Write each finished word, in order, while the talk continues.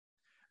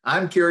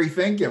I'm Kerry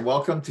Fink, and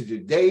welcome to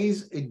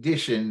today's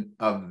edition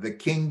of the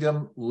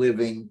Kingdom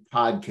Living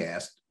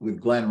Podcast with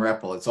Glenn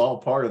Repple. It's all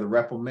part of the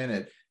Repple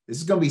Minute. This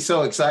is going to be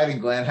so exciting,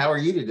 Glenn. How are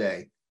you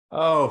today?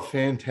 Oh,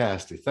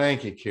 fantastic.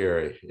 Thank you,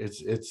 Kerry.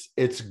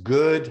 It's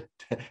good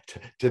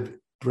to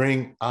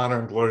bring honor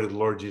and glory to the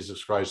Lord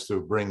Jesus Christ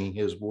through bringing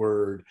his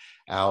word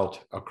out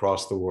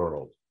across the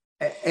world.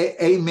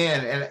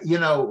 Amen. And,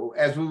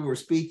 as we were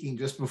speaking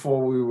just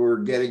before we were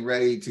getting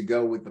ready to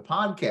go with the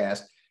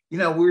podcast, we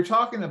were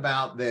talking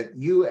about that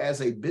you as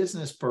a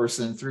business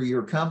person through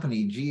your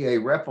company, GA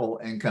Repple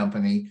and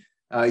Company,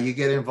 you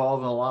get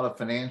involved in a lot of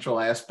financial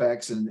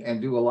aspects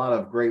and do a lot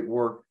of great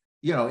work,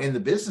 in the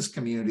business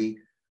community.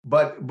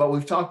 But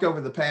we've talked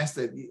over the past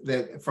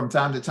that from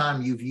time to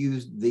time you've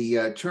used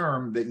the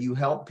term that you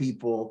help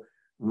people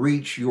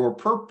reach your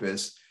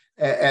purpose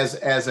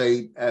as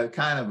a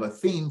kind of a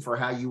theme for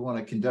how you want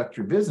to conduct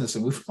your business.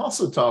 And we've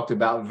also talked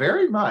about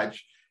very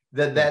much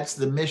that's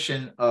the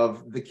mission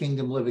of the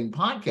Kingdom Living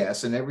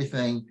Podcast and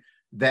everything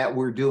that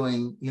we're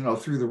doing,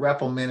 through the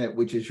Repple Minute,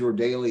 which is your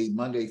daily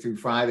Monday through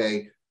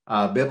Friday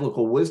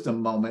biblical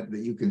wisdom moment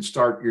that you can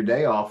start your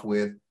day off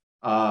with.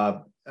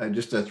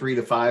 Just a 3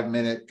 to 5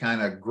 minute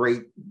kind of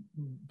great,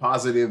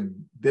 positive,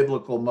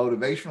 biblical,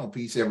 motivational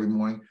piece every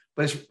morning.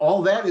 But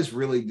all that is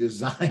really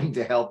designed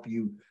to help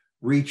you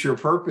reach your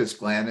purpose,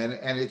 Glenn.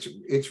 And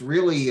it's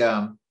really,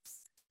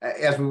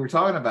 as we were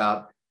talking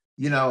about,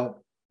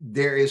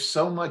 there is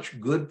so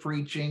much good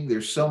preaching.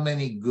 There's so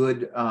many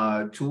good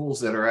tools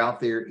that are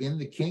out there in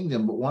the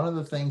kingdom. But one of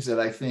the things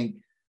that I think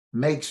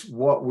makes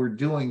what we're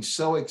doing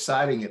so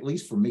exciting, at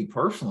least for me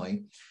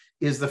personally,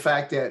 is the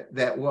fact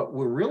that what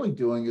we're really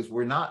doing is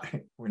we're not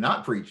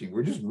preaching.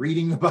 We're just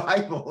reading the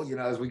Bible,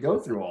 as we go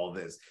through all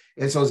this.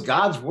 And so it's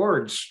God's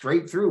word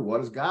straight through.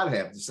 What does God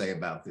have to say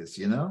about this,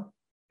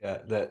 Yeah,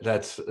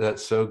 that's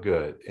so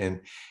good.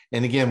 And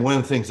again, one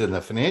of the things in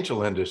the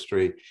financial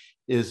industry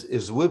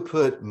is we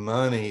put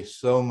money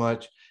so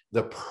much,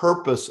 the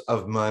purpose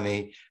of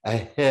money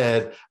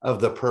ahead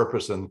of the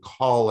purpose and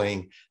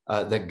calling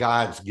that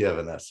God's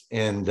given us.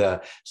 And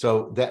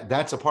so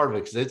that's a part of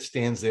it, because it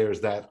stands there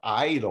as that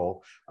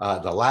idol,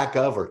 the lack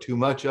of or too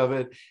much of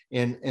it.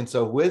 And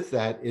so with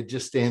that, it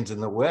just stands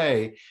in the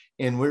way.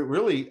 And we're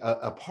really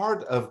a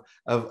part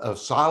of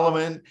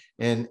Solomon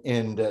and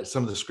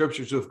some of the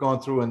scriptures we've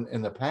gone through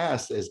in the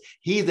past is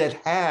he that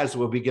has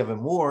will be given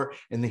more,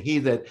 and he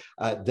that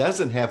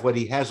doesn't have what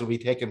he has will be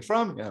taken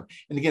from him.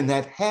 And again,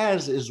 that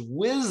has is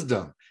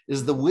wisdom,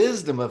 is the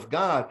wisdom of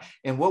God.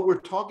 And what we're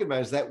talking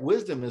about is that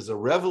wisdom is a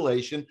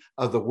revelation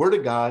of the word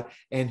of God,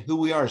 and who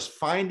we are is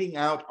finding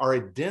out our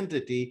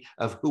identity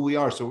of who we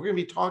are. So we're going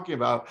to be talking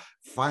about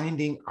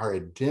finding our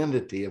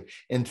identity,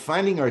 and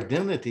finding our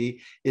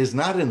identity is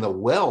not in the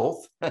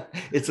wealth,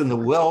 it's in the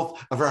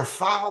wealth of our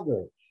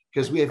Father,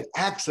 because we have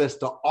access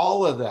to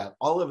all of that.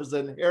 All of his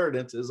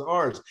inheritance is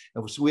ours.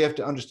 And so we have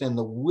to understand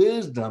the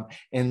wisdom,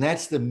 and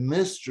that's the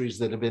mysteries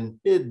that have been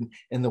hidden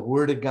in the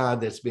word of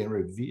God that's been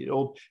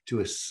revealed to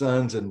his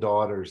sons and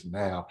daughters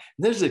now.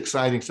 And this is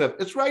exciting stuff.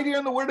 It's right here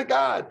in the word of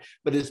God,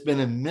 but it's been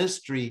a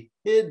mystery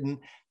hidden,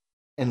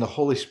 and the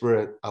Holy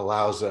Spirit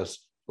allows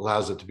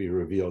it to be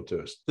revealed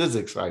to us. This is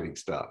exciting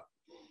stuff.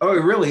 Oh,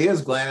 it really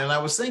is, Glenn. And I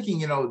was thinking,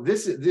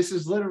 this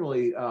is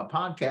literally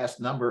podcast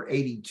number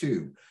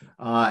 82.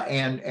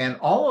 And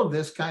all of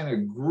this kind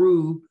of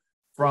grew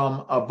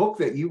from a book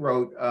that you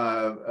wrote,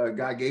 a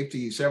guy gave to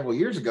you several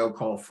years ago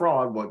called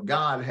Fraud, What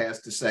God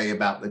Has to Say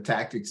About the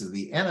Tactics of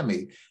the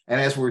Enemy.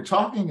 And as we're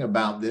talking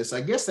about this,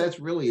 I guess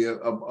that's really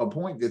a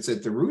point that's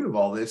at the root of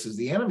all this, is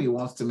the enemy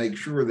wants to make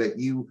sure that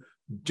you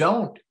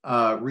don't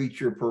reach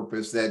your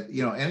purpose, that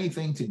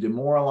anything to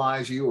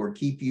demoralize you or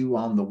keep you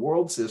on the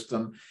world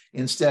system,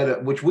 instead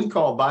of, which we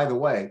call, by the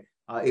way,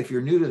 if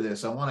you're new to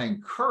this, I want to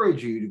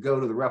encourage you to go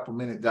to the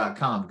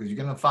reppleminute.com, because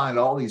you're going to find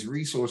all these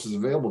resources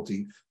available to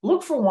you.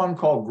 Look for one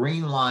called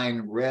Green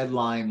Line, Red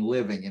Line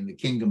Living in the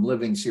Kingdom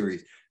Living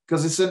series,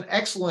 because it's an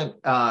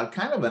excellent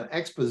kind of an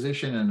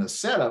exposition and a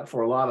setup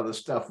for a lot of the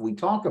stuff we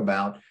talk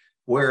about,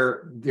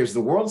 where there's the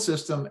world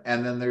system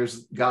and then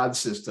there's God's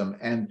system.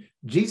 And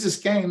Jesus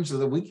came so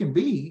that we can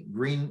be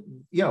green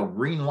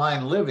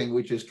line living,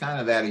 which is kind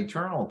of that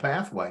eternal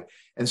pathway.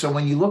 And so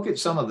when you look at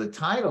some of the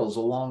titles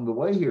along the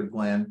way here,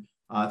 Glenn,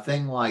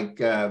 thing like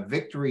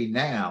Victory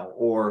Now,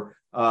 or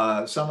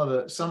some of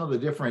the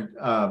different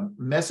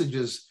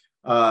messages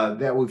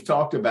that we've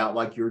talked about,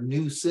 like your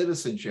new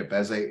citizenship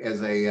as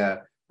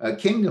a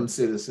kingdom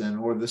citizen,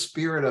 or the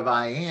spirit of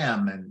I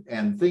am,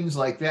 and things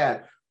like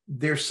that.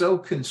 They're so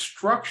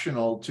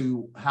constructional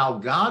to how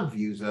God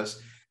views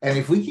us. And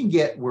if we can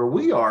get where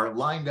we are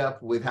lined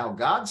up with how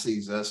God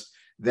sees us,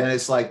 then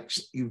it's like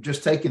you've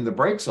just taken the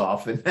brakes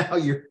off, and now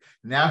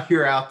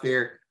you're out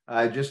there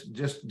just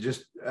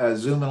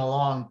zooming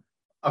along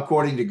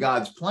according to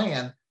God's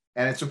plan.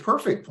 And it's a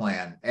perfect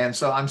plan. And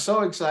so I'm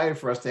so excited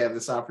for us to have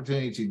this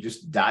opportunity to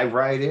just dive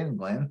right in,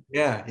 Glenn.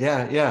 Yeah.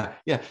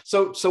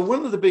 So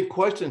one of the big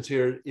questions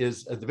here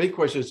is,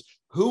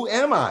 who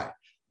am I?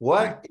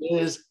 What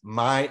is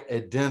my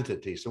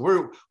identity? So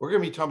we're going to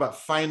be talking about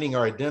finding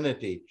our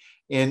identity.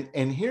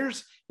 And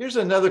here's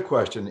another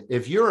question.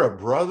 If you're a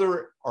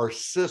brother or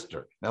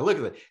sister, now look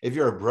at that. If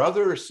you're a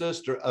brother or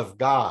sister of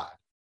God,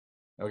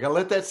 now we got to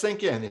let that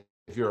sink in.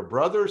 If you're a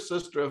brother or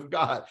sister of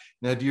God,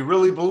 now do you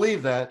really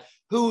believe that?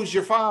 Who's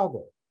your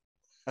father?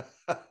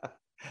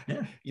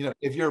 Yeah. You know,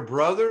 if you're a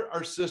brother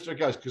or sister of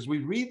God, because we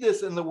read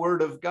this in the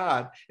Word of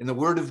God, and the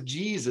Word of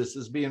Jesus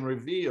is being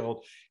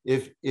revealed.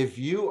 If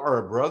you are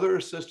a brother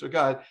or sister of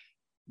God,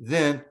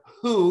 then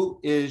who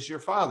is your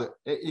father?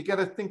 You got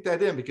to think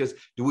that in, because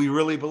do we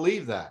really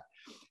believe that?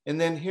 And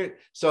then here,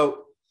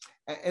 so,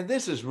 and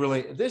this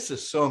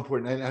is so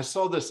important. And I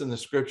saw this in the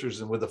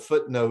scriptures and with a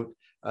footnote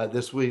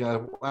this week.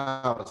 I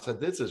said,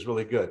 this is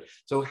really good.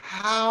 So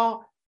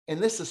how, and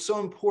this is so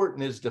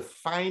important, is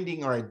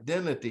defining our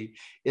identity,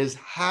 is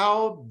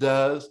how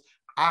does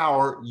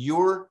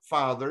your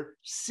father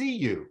see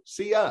you,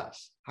 see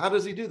us? How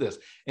does he do this?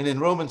 And in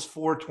Romans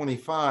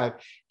 4:25,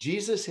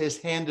 Jesus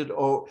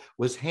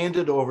was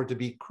handed over to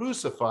be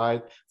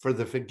crucified for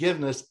the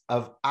forgiveness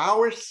of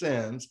our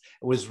sins,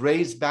 and was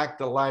raised back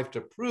to life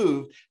to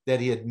prove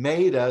that he had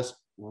made us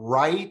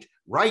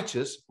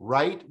righteous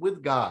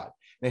with God.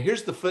 Now,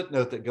 here's the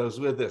footnote that goes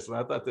with this, and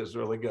I thought this was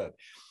really good.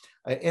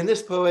 In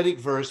this poetic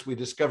verse, we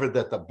discovered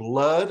that the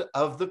blood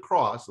of the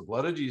cross, the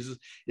blood of Jesus,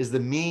 is the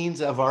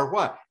means of our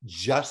what?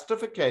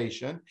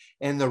 Justification,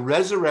 and the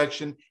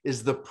resurrection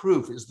is the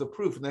proof,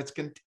 and that's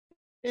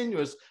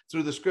continuous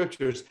through the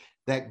scriptures,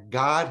 that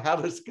God, how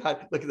does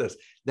God, look at this,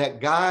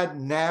 that God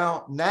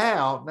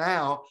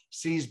now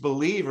sees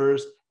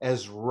believers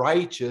as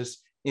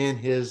righteous in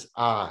his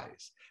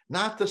eyes.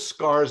 Not the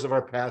scars of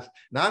our past,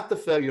 not the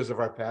failures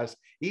of our past.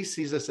 He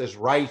sees us as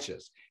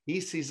righteous.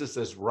 He sees us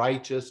as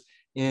righteous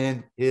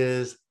in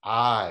his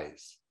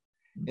eyes.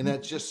 And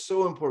that's just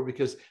so important,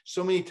 because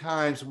so many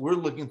times we're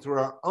looking through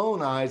our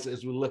own eyes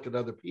as we look at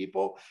other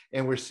people,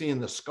 and we're seeing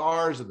the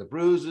scars and the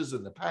bruises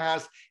in the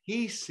past.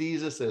 He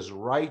sees us as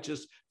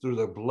righteous through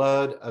the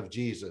blood of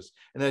Jesus.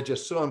 And that's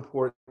just so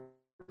important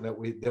that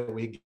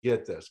we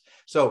get this.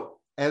 So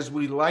as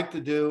we like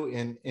to do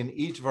in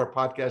each of our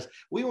podcasts,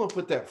 we want to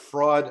put that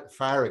fraud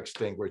fire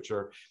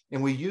extinguisher,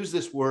 and we use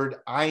this word,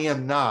 I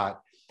am not,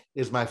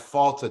 is my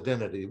false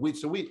identity.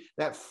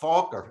 That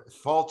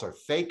false or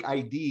fake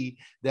ID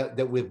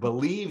that we've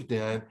believed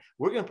in,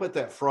 we're going to put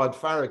that fraud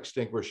fire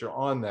extinguisher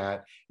on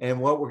that. And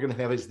what we're going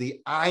to have is the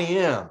I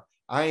am.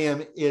 I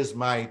am is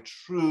my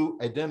true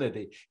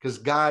identity, because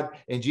God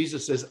and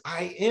Jesus says,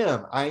 I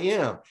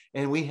am.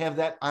 And we have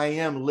that I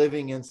am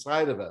living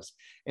inside of us.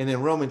 And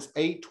in Romans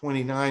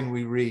 8:29,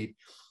 we read,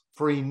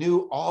 for he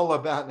knew all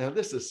about, now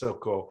this is so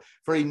cool,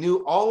 for he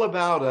knew all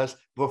about us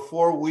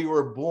before we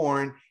were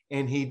born,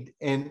 and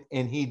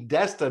he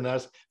destined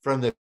us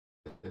from the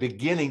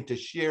beginning to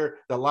share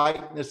the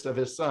likeness of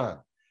his son.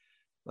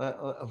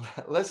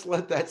 Let's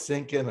let that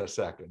sink in a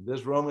second.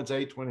 This Romans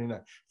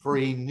 8:29. For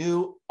he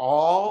knew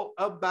all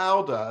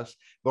about us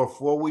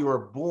before we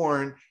were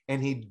born,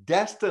 and he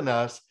destined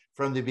us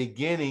from the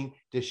beginning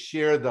to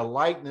share the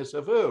likeness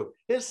of who?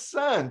 His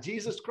son,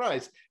 Jesus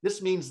Christ.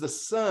 This means the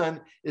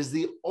son is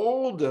the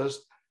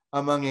oldest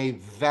among a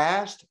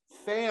vast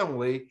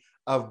family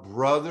of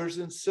brothers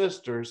and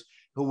sisters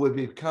who would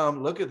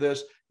become, look at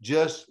this,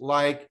 just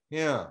like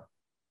him.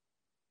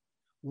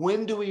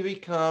 When do we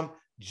become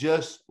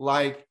just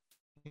like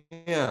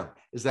him?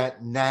 Is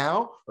that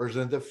now, or is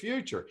it in the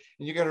future?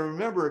 And you got to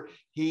remember,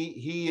 he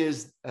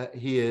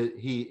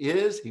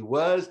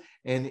was,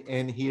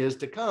 and he is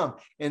to come.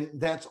 And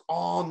that's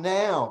all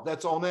now.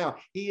 That's all now.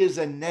 He is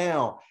a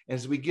now.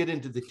 As we get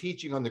into the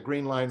teaching on the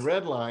green line,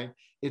 red line,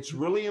 it's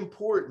really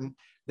important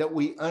that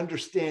we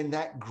understand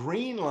that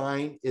green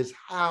line is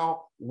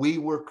how we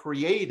were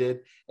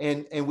created,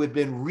 and we've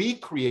been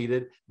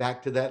recreated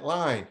back to that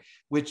line,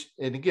 which,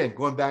 and again,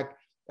 going back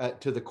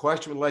to the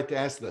question we'd like to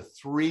ask, the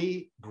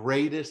three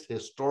greatest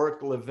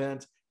historical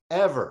events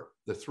ever.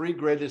 The three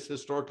greatest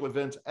historical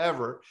events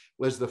ever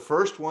was, the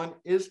first one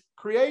is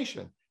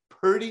creation.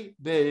 Pretty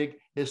big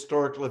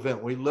historical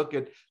event. We look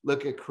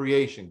at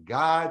creation.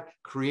 God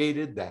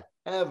created the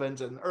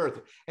heavens and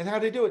earth. And how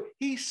did he do it?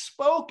 He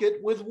spoke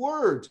it with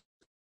words.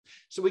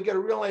 So we got to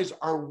realize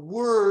our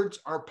words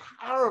are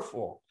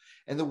powerful.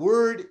 And the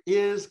word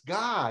is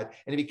God,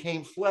 and he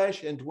became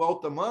flesh and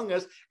dwelt among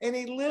us, and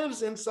he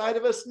lives inside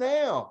of us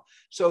now.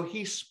 So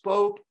he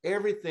spoke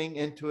everything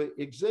into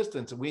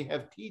existence. And we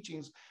have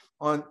teachings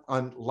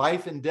on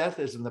life and death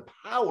as in the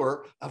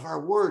power of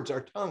our words,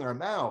 our tongue, our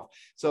mouth.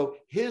 So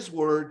his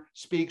word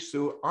speaks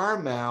through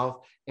our mouth,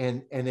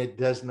 and it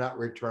does not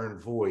return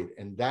void.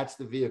 And that's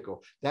the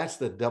vehicle. That's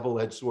the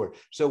double-edged sword.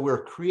 So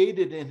we're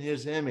created in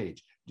his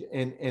image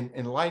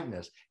and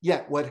likeness.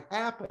 Yet what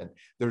happened?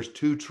 There's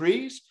two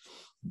trees.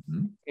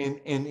 Mm-hmm.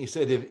 And he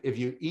said, if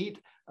you eat,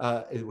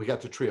 we got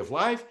the tree of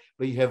life,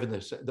 but you have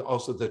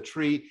also the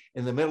tree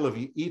in the middle. If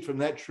you eat from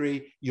that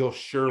tree, you'll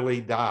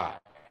surely die.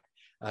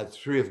 The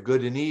tree of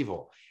good and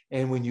evil.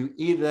 And when you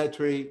eat that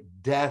tree,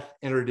 death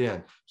entered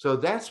in. So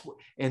that's,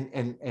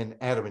 and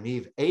Adam and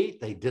Eve ate,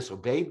 they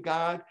disobeyed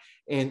God.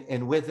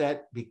 And with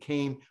that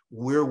became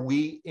where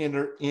we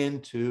enter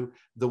into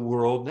the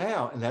world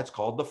now. And that's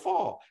called the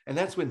fall. And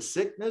that's when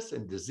sickness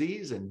and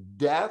disease and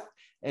death,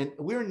 and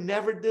we're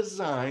never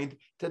designed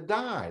to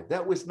die.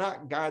 That was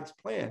not God's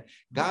plan.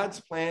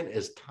 God's plan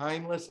is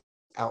timeless,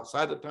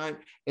 outside of time,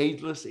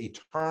 ageless,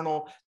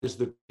 eternal, is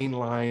the green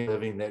line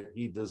living that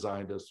he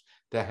designed us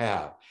to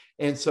have.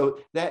 And so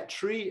that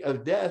tree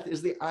of death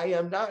is the I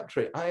am not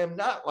tree. I am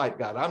not like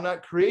God. I'm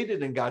not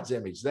created in God's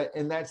image.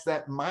 And that's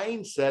that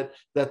mindset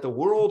that the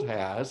world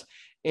has.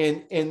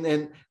 And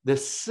then the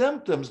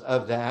symptoms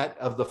of that,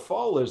 of the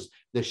fall, is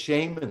the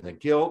shame and the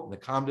guilt and the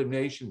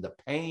condemnation, the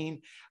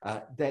pain,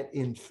 that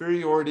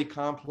inferiority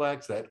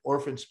complex, that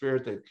orphan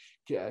spirit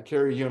that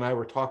Carrie, you and I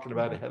were talking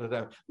about ahead of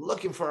time,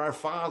 looking for our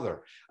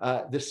Father,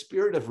 the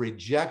spirit of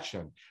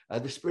rejection,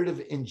 the spirit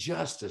of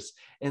injustice,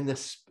 and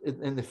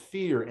the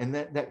fear. And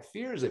that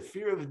fear is a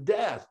fear of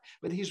death,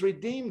 but he's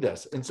redeemed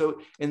us.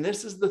 And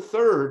this is the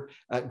third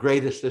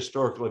greatest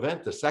historical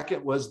event. The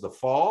second was the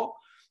fall.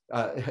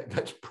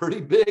 That's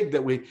pretty big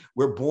that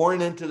we're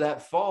born into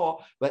that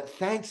fall, but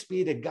thanks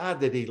be to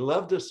God that he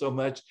loved us so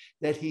much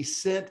that he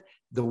sent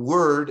the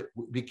Word,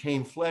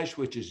 became flesh,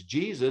 which is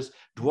Jesus,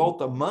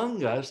 dwelt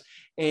among us,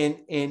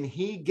 and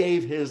he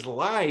gave his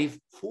life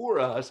for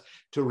us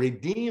to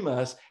redeem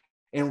us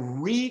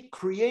and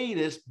recreate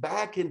us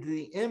back into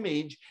the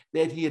image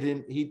that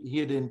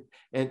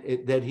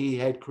that he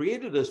had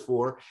created us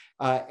for.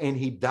 And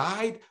he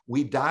died.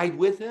 We died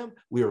with him.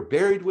 We were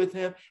buried with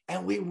him,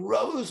 and we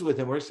rose with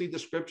him. We see the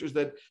scriptures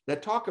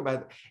that talk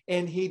about it.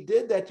 And he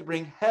did that to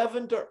bring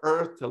heaven to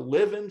earth, to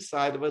live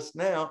inside of us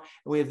now.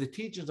 And we have the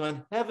teachings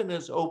on heaven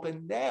is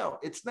open now.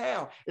 It's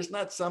now. It's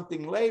not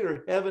something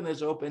later. Heaven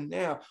is open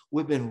now.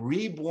 We've been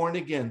reborn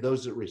again.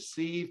 Those that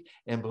receive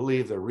and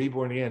believe, they're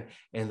reborn again,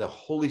 and the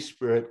Holy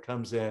Spirit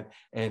comes in,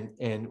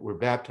 and we're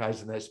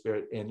baptized in that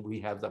Spirit, and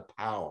we have the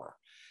power.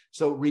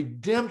 So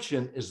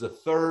redemption is the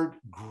third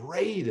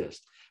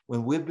greatest,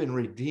 when we've been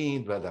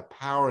redeemed by the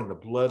power and the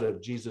blood of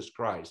Jesus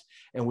Christ.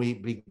 And we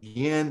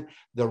begin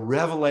the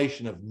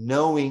revelation of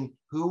knowing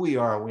who we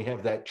are. We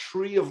have that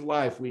tree of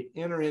life. We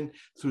enter in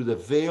through the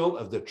veil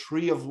of the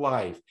tree of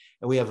life,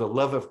 and we have the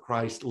love of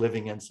Christ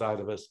living inside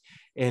of us.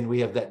 And we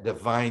have that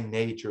divine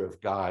nature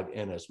of God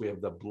in us. We have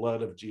the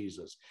blood of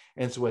Jesus.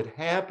 And so it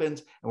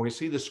happens, and we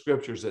see the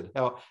scriptures that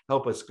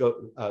help us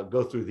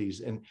go through these.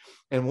 And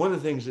one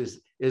of the things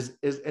is,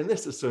 and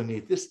this is so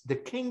neat, the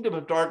kingdom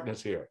of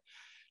darkness here.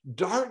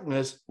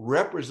 Darkness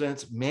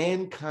represents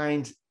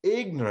mankind's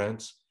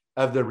ignorance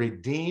of the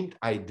redeemed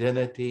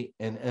identity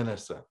and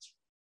innocence.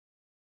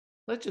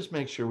 Let's just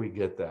make sure we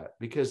get that,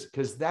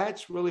 because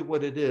that's really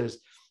what it is.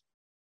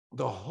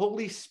 The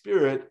Holy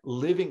Spirit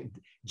living,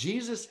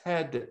 Jesus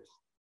had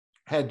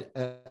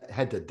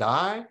to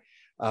die,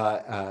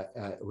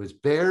 was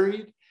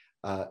buried,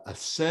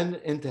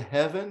 ascend into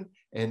heaven,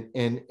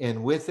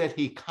 and with that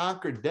he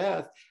conquered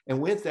death, and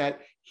with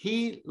that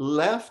he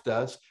left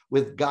us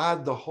with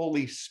God the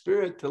Holy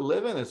Spirit to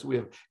live in us. We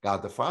have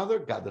God the Father,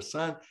 God the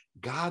Son,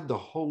 God the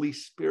Holy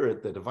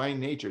Spirit, the divine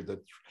nature,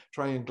 the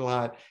triune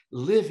God,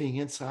 living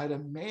inside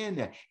of man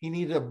now. He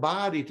needed a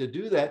body to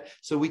do that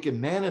so we can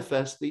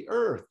manifest the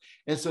earth.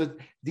 And so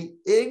the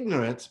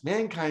ignorance,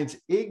 mankind's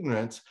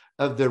ignorance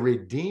of the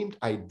redeemed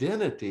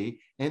identity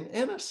and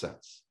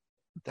innocence,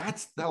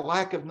 that's the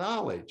lack of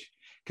knowledge.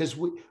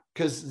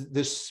 Because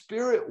the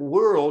spirit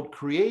world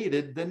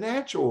created the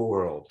natural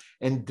world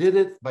and did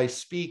it by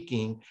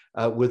speaking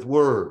with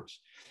words.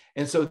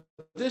 And so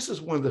this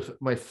is one of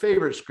my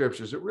favorite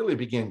scriptures. It really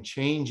began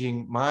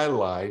changing my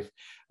life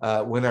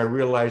when I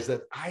realized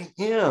that I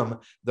am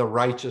the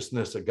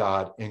righteousness of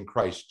God in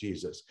Christ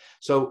Jesus.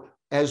 So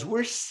as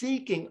we're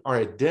seeking our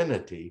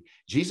identity,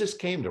 Jesus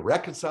came to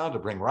reconcile, to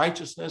bring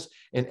righteousness,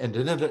 and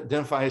to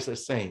identify us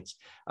as saints,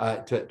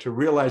 to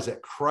realize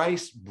that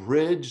Christ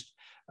bridged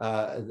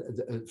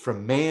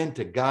from man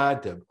to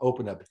God, to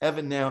open up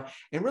heaven now.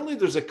 And really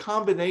there's a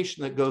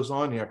combination that goes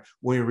on here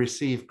when we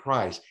receive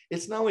Christ.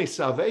 It's not only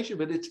salvation,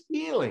 but it's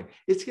healing.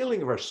 It's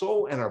healing of our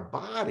soul and our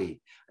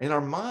body and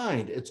our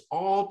mind. It's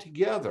all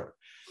together.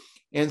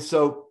 And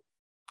so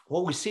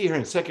what we see here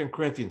in 2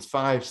 Corinthians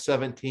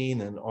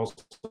 5:17 and also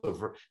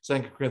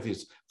 2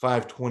 Corinthians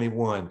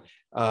 5:21,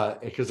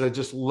 because I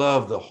just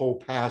love the whole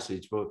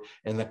passage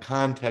and the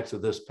context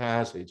of this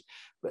passage.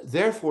 But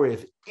therefore,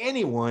 if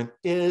anyone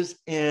is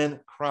in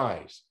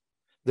Christ,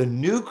 the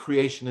new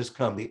creation has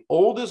come. The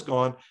old is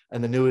gone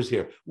and the new is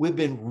here. We've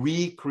been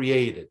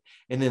recreated.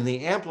 And in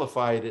the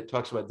Amplified, it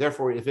talks about,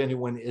 therefore, if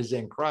anyone is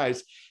in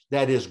Christ,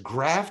 that is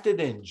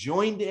grafted and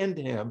joined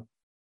into him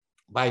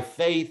by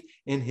faith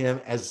in him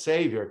as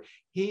Savior,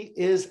 he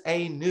is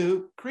a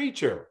new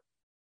creature.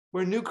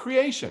 We're a new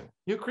creation,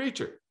 new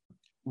creature,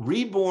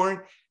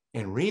 reborn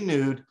and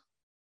renewed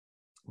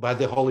by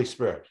the Holy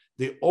Spirit.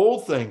 The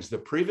old things, the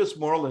previous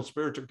moral and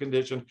spiritual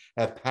condition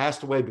have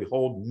passed away.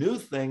 Behold, new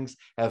things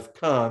have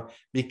come,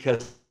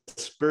 because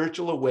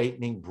spiritual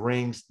awakening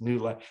brings new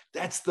life.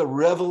 That's the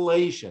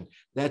revelation.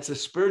 That's a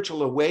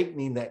spiritual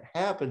awakening that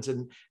happens.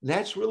 And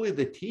that's really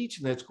the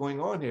teaching that's going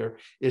on here,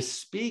 is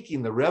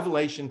speaking the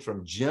revelation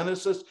from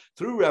Genesis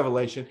through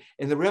Revelation.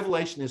 And the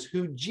revelation is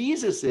who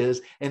Jesus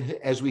is. And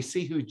as we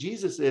see who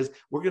Jesus is,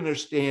 we're going to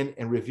understand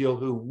and reveal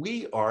who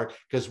we are,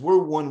 because we're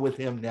one with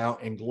him now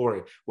in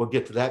glory. We'll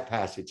get to that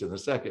passage in a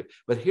second.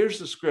 But here's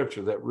the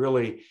scripture that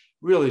really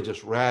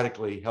just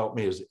radically helped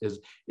me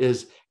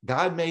is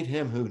God made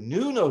him who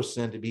knew no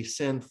sin to be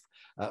sin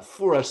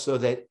for us, so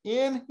that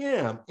in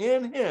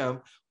him,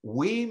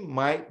 we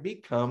might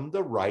become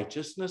the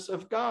righteousness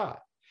of God.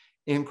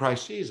 In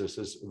Christ Jesus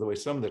is the way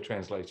some of the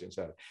translations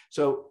have it.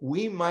 So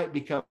we might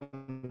become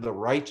the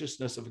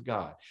righteousness of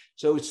God.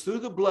 So it's through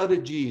the blood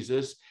of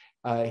Jesus,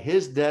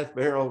 his death,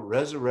 burial,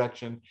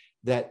 resurrection,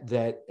 that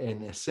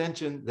an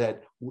ascension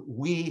that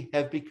we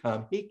have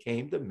become. He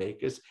came to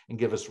make us and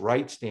give us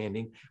right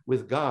standing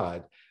with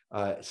God.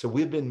 So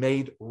we've been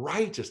made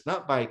righteous,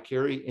 not by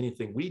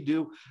anything we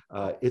do.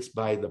 It's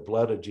by the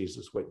blood of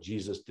Jesus, what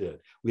Jesus did.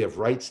 We have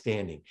right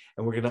standing.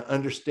 And we're going to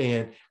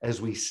understand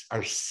as we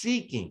are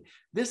seeking.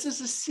 This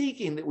is a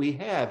seeking that we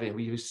have. And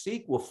when you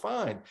seek, we'll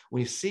find.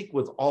 We seek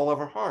with all of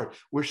our heart.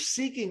 We're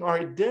seeking our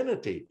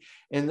identity.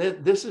 And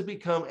this has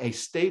become a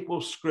staple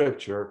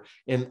scripture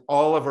in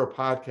all of our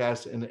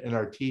podcasts and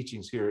our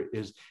teachings here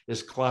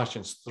is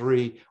Colossians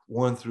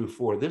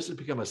 3:1-4. This has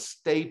become a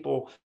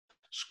staple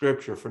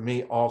scripture for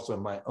me also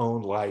in my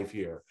own life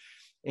here.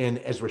 And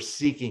as we're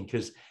seeking,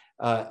 because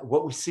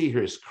what we see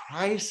here is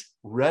Christ's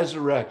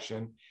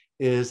resurrection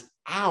is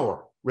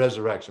our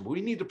resurrection. But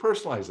we need to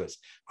personalize this.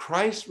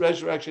 Christ's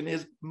resurrection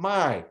is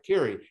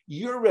Carrie,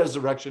 your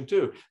resurrection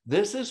too.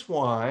 This is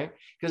why,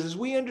 because as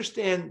we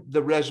understand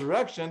the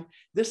resurrection,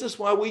 this is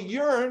why we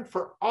yearn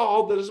for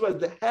all that is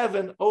above, the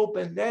heaven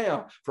open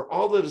now, for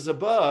all that is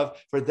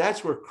above, for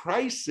that's where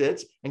Christ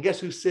sits. And guess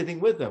who's sitting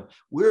with him?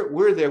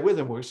 We're there with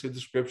him. We'll see the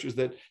scriptures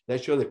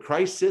that show that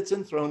Christ sits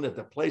enthroned at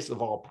the place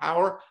of all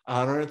power,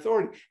 honor, and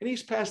authority. And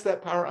he's passed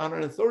that power, honor,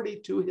 and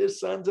authority to his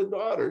sons and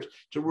daughters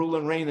to rule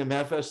and reign and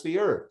manifest the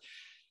earth.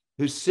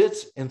 Who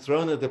sits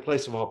enthroned at the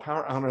place of all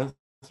power, honor, and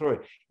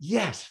authority.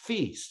 Yes,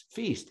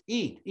 feast,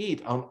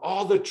 eat on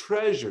all the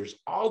treasures,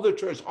 all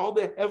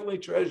the heavenly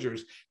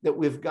treasures that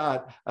we've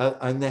got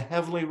in the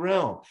heavenly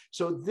realm.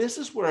 So this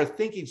is where our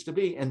thinking's to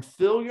be, and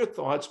fill your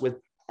thoughts with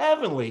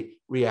heavenly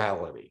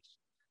realities.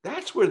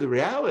 That's where the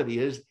reality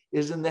is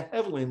in the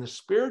heavenly, in the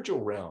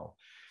spiritual realm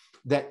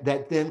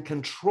that then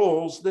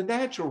controls the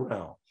natural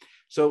realm.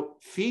 So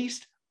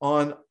feast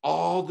on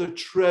all the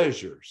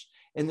treasures.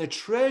 And the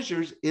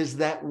treasures is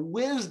that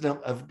wisdom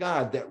of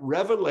God, that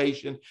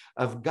revelation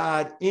of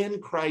God in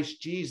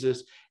Christ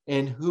Jesus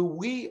and who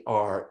we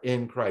are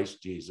in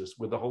Christ Jesus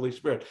with the Holy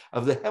Spirit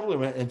of the heavenly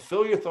realm. And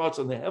fill your thoughts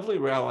on the heavenly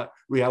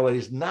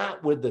realities,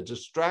 not with the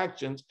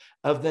distractions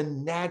of the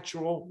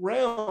natural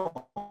realm.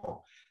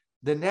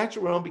 The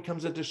natural realm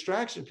becomes a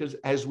distraction because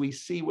as we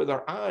see with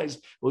our eyes,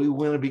 we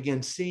want to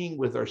begin seeing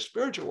with our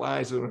spiritual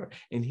eyes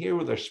and hear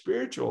with our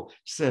spiritual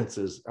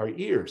senses, our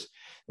ears.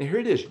 And here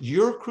it is,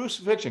 your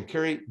crucifixion,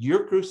 Carrie,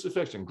 your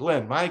crucifixion,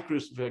 Glenn, my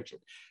crucifixion,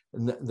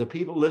 and the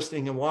people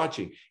listening and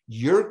watching,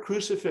 your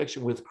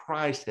crucifixion with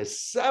Christ has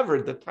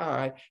severed the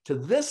tie to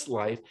this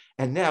life.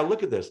 And now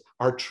look at this,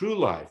 our true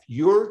life,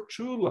 your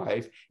true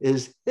life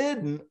is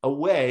hidden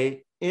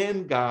away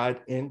in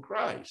God in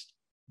Christ.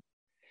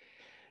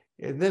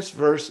 And this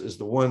verse is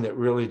the one that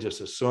really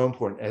just is so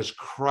important. As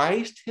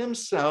Christ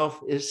himself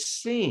is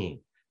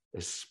seen,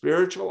 as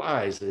spiritual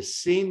eyes, is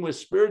seen with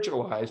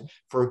spiritual eyes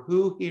for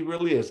who he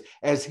really is.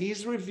 As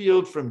he's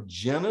revealed from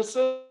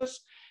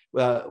Genesis,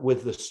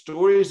 with the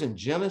stories in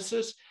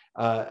Genesis,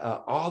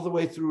 all the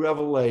way through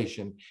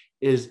Revelation,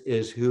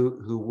 is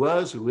who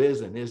was, who is,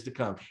 and is to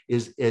come.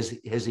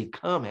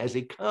 Has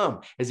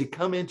he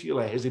come into your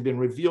life? Has he been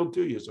revealed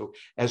to you? So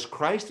as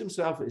Christ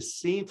himself is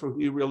seen for who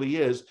he really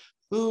is,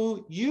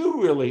 who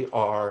you really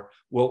are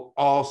will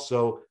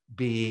also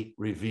be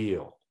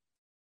revealed.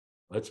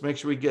 Let's make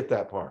sure we get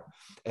that part.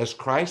 As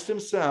Christ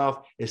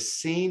himself is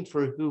seen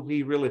for who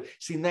he really is.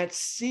 See, that's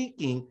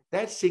seeking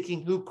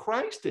who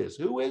Christ is.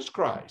 Who is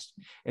Christ?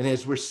 And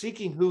as we're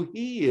seeking who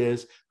he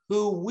is,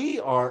 who we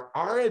are,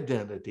 our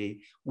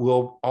identity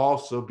will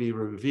also be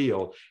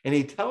revealed. And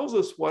he tells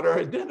us what our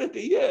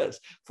identity is.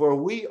 For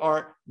we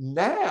are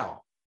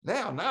now,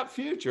 not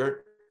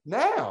future,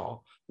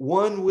 now,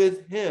 one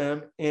with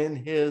him in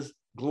his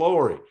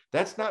glory.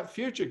 That's not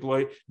future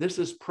glory. This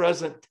is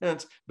present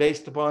tense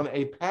based upon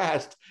a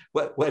past,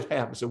 what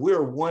happened. So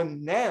we're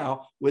one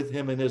now with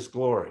him in his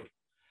glory.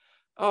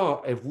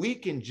 Oh, if we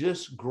can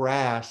just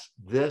grasp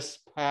this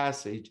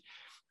passage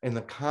and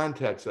the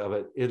context of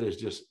it, it is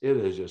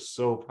just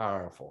so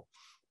powerful.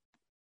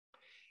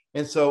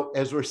 And so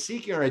as we're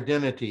seeking our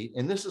identity,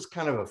 and this is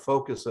kind of a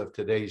focus of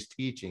today's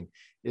teaching,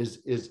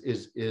 is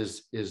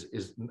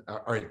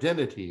our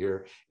identity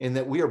here, in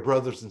that we are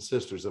brothers and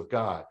sisters of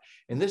God.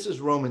 And this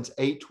is Romans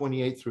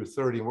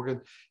 8:28-30. And we're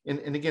going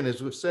to, and again,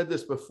 as we've said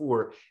this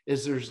before,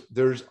 is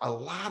there's a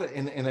lot of,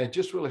 and I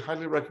just really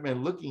highly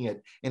recommend looking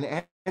at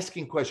and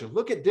asking questions.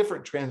 Look at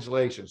different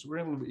translations.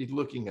 We're going to be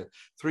looking at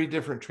 3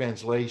 different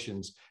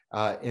translations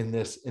in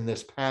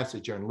this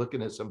passage here, and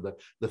looking at some of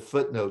the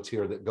footnotes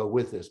here that go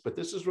with this. But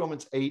this is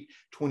Romans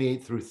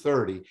 8:28 through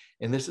 30,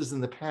 and this is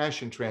in the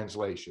Passion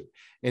Translation.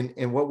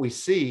 And what we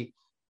see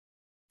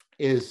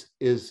is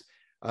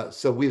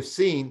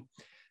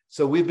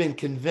so we've been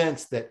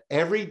convinced that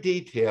every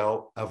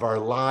detail of our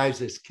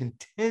lives is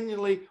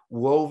continually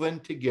woven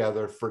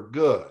together for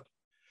good,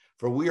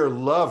 for we are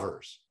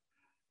lovers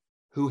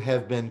who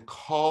have been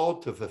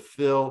called to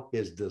fulfill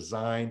his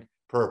designed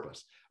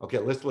purpose. Okay,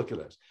 let's look at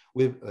this.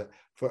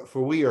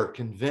 For we are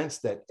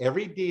convinced that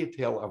every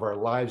detail of our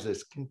lives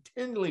is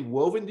continually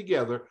woven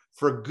together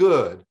for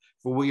good,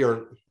 for we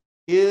are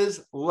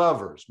his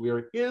lovers. We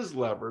are his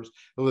lovers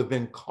who have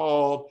been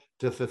called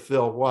to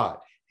fulfill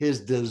what? His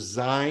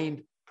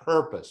designed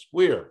purpose.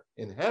 We're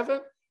in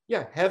heaven.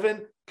 Yeah,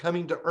 heaven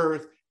coming to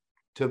earth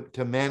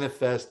to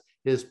manifest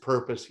his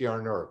purpose here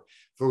on earth.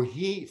 For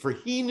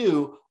he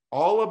knew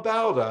all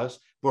about us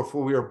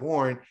before we were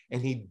born,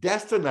 and he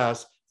destined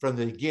us from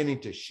the beginning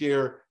to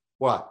share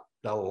what?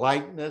 The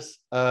likeness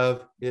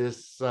of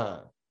his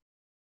son.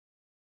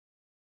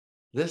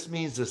 This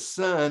means the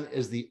son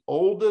is the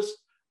oldest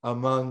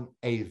among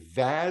a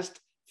vast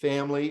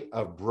family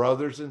of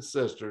brothers and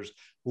sisters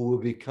who will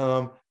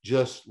become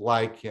just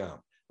like him.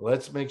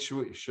 Let's make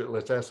sure,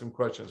 let's ask some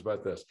questions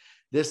about this.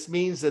 This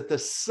means that the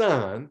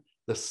son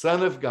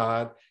of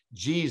God,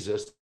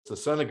 Jesus, the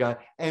Son of God,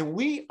 and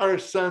we are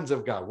sons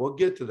of God. We'll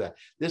get to that.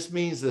 This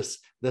means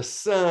the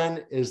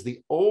Son is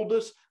the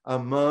oldest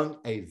among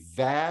a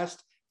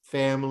vast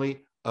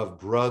family of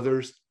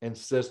brothers and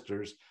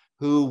sisters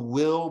who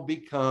will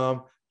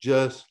become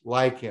just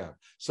like him.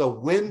 So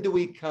when do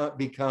we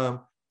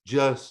become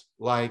just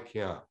like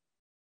him?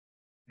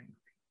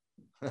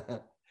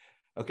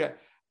 Okay.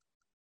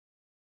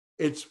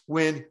 It's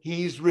when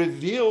he's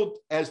revealed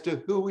as to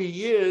who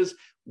he is,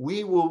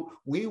 we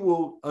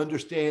will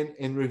understand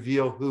and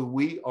reveal who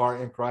we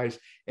are in Christ,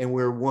 and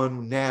we're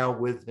one now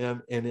with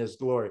him in his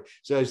glory.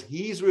 So as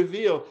he's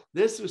revealed,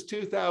 this was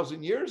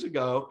 2,000 years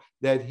ago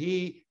that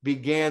he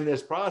began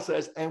this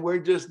process, and we're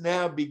just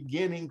now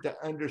beginning to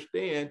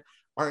understand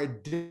our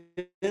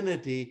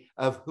identity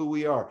of who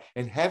we are.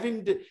 And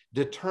having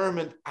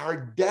determined our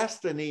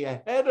destiny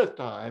ahead of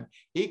time,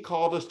 he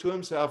called us to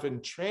himself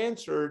and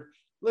transferred,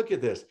 look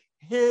at this,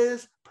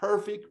 his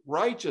perfect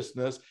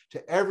righteousness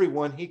to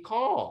everyone he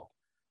called.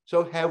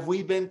 So have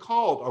we been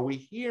called? Are we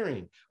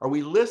hearing? Are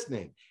we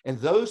listening? And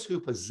those who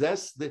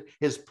possess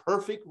his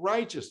perfect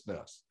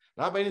righteousness,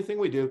 not by anything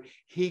we do,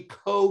 he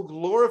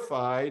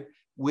co-glorified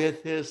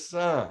with his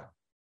son.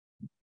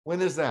 When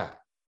is that?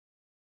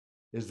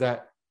 Is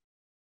that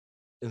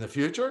in the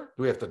future?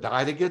 Do we have to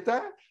die to get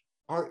that?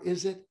 Or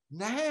is it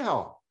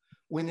now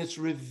when it's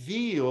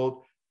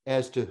revealed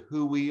as to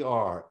who we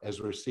are as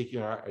we're seeking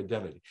our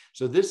identity?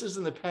 So this is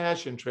in the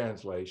Passion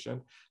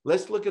Translation.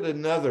 Let's look at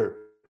another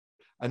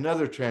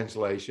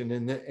translation,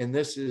 and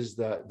this is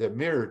the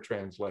Mirror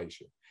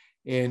Translation.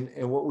 And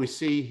what we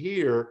see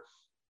here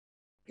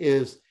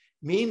is,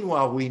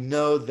 meanwhile, we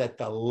know that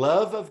the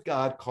love of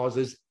God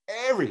causes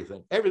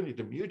everything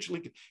to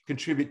mutually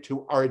contribute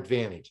to our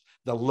advantage.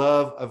 The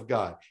love of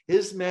God.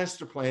 His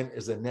master plan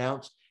is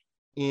announced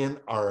in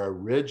our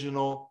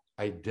original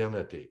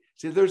identity.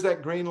 See, there's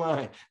that green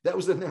line that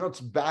was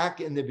announced back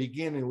in the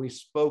beginning. We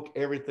spoke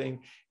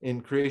everything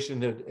in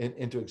creation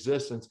into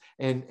existence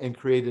and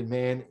created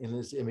man in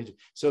his image.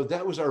 So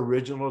that was our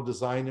original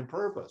design and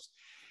purpose.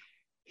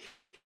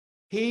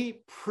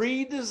 He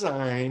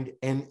pre-designed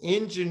and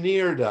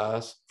engineered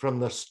us from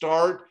the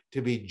start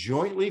to be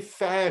jointly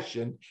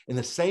fashioned in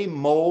the same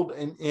mold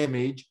and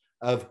image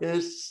of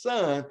his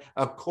son,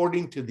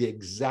 according to the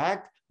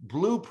exact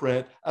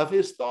blueprint of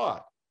his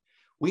thought.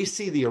 We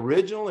see the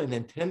original and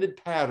intended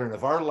pattern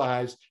of our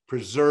lives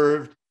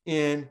preserved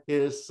in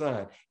his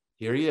son.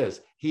 Here he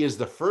is. He is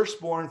the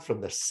firstborn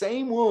from the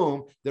same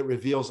womb that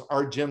reveals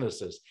our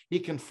Genesis. He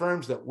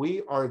confirms that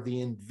we are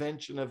the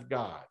invention of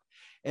God.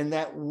 And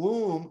that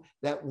womb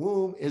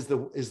is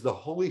the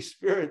Holy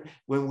Spirit.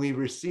 When we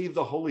receive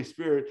the Holy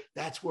Spirit,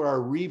 that's where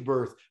our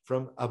rebirth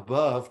from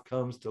above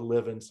comes to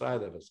live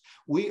inside of us.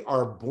 We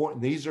are born.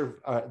 These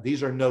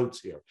are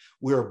notes here.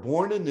 We are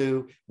born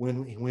anew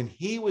when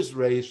he was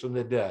raised from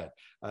the dead.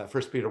 1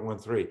 Peter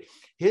 1:3.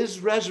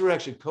 His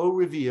resurrection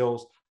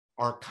co-reveals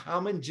our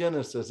common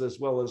Genesis as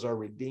well as our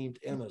redeemed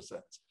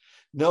innocence.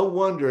 No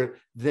wonder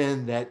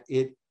then that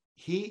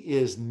he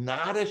is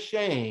not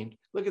ashamed,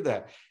 look at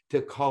that,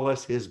 to call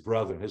us his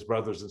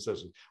brothers and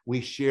sisters. We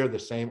share the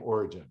same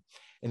origin.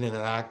 And then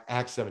in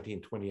Acts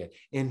 17:28,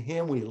 in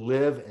him we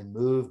live and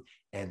move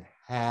and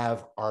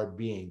have our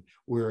being.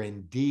 We're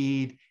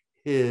indeed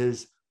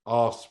his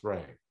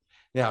offspring.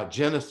 Now,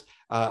 Genesis,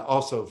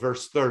 also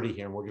verse 30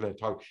 here, and we're going to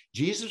talk.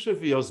 Jesus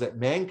reveals that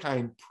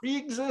mankind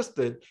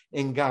pre-existed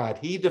in God.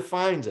 He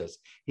defines us.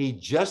 He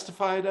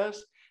justified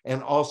us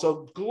and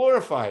also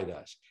glorified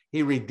us.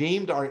 He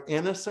redeemed our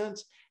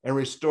innocence and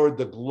restored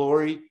the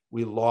glory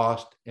we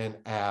lost in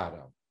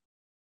Adam.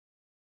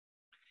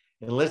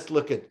 And let's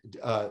look at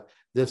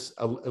this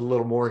a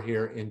little more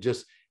here and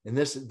this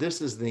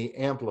is the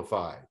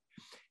Amplified.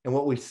 And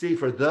what we see,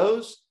 for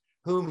those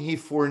whom he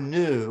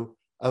foreknew,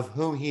 of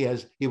whom he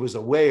was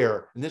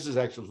aware, and this is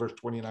actually verse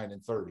 29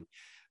 and 30,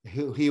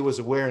 who he was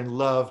aware and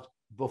loved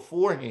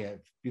beforehand,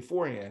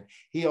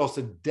 he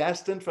also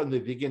destined from the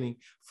beginning,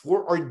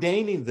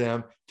 foreordaining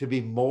them to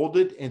be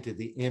molded into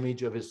the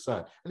image of his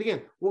Son. And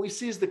again, what we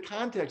see is the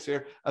context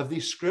here of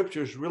these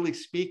scriptures really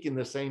speaking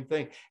the same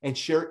thing, and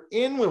share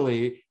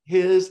inwardly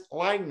his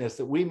likeness,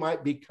 that we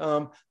might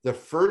become the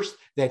first,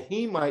 that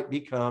he might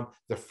become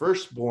the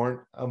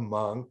firstborn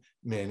among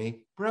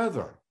many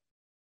brethren.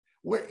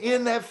 We're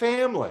in that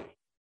family.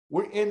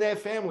 We're in that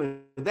family.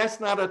 That's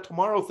not a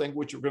tomorrow thing,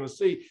 which you're going to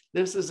see.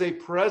 This is a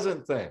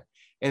present thing.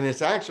 And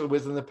it's actually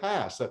within the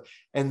past. So,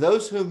 and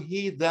those whom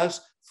he thus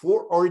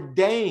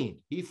foreordained,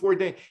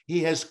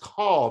 he has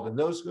called, and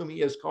those whom he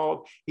has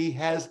called, he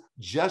has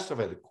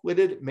justified,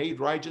 acquitted,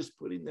 made righteous,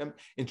 putting them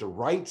into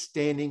right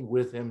standing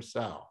with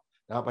himself.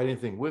 Not by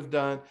anything we've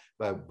done,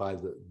 but by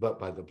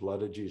the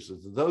blood of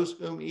Jesus. Those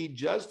whom he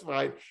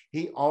justified,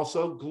 he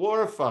also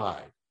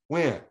glorified.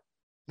 When?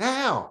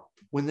 Now,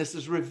 when this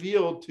is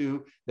revealed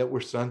to that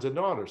we're sons and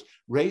daughters,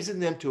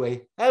 raising them to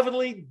a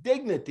heavenly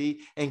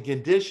dignity and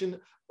condition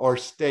or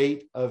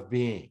state of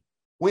being.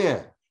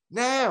 When?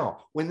 Now,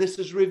 when this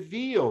is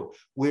revealed,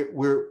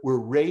 we're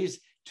raised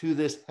to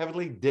this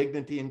heavenly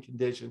dignity and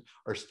condition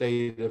or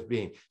state of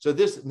being. So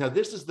this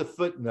is the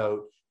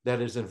footnote that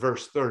is in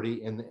verse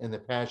 30 in the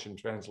Passion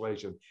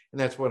Translation.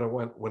 And that's what I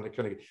want when it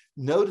kind of,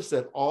 notice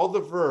that all the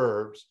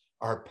verbs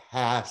are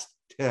past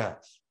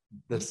tense.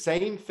 The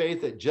same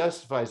faith that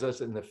justifies us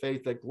and the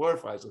faith that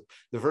glorifies us.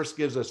 The verse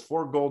gives us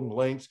 4 golden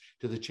links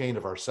to the chain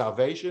of our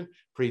salvation.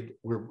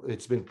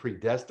 It's been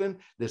predestined.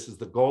 This is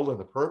the goal and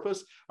the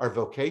purpose. Our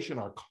vocation,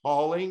 our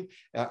calling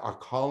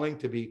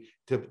to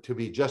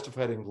be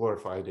justified and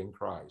glorified in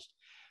Christ.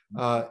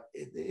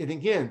 And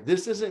again,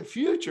 this isn't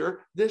future.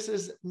 This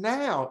is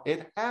now.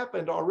 It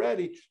happened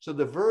already. So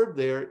the verb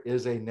there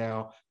is a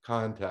now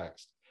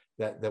context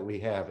that we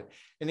have.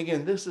 And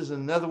again, this is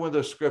another one of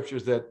those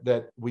scriptures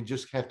that we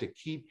just have to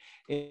keep.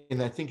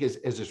 And I think as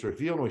it's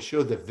revealed, and we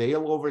show the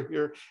veil over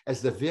here,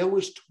 as the veil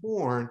was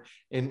torn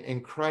in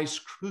Christ's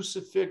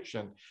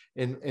crucifixion,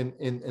 and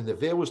the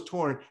veil was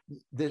torn,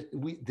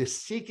 the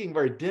seeking of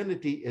our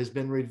identity has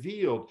been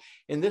revealed.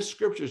 And this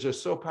scripture is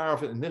just so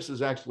powerful. And this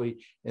is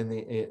actually in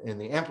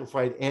the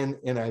Amplified and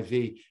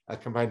NIV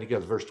combined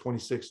together, verse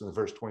 26 and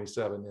verse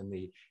 27 in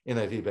the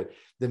NIV. But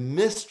the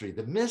mystery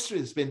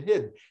that's been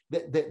hidden,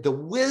 the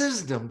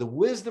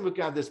wisdom of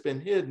God that's been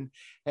hidden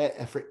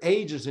for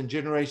ages and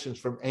generations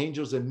from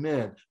angels and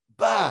men,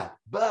 but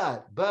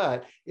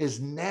is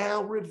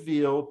now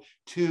revealed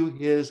to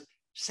his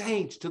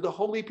saints, to the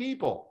holy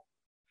people.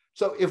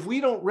 So if we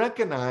don't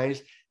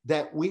recognize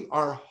that we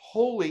are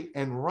holy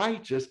and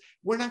righteous,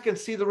 we're not going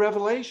to see the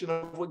revelation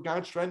of what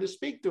God's trying to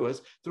speak to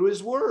us through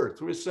his word,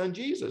 through his son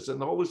Jesus,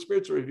 and the Holy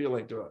Spirit's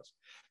revealing to us.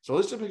 So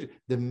listen to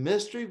the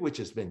mystery which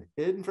has been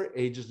hidden for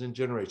ages and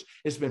generations.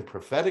 It's been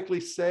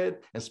prophetically said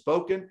and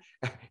spoken.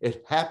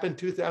 It happened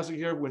 2,000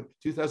 years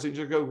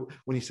ago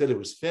when he said it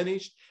was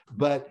finished,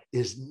 but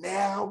is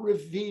now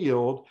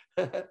revealed.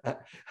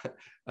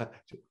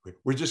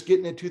 We're just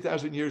getting it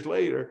 2,000 years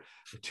later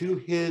to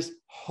his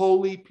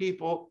holy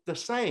people, the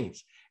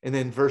saints. And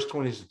then verse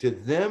 20, to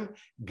them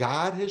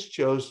God has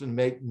chosen to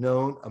make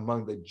known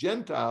among the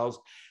Gentiles.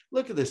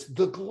 Look at this,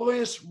 the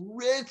glorious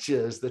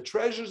riches, the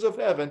treasures of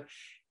heaven,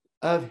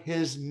 of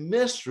his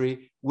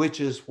mystery, which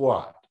is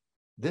what?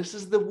 This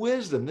is the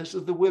wisdom. This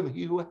is the wisdom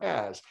he who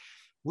has,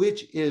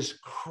 which is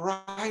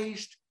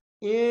Christ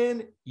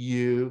in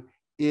you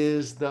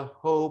is the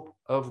hope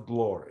of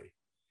glory.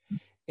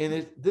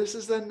 And this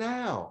is the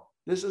now.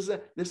 This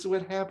is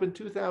what happened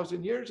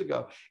 2,000 years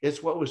ago.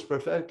 It's what was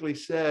prophetically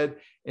said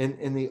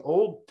in the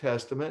Old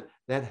Testament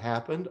that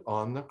happened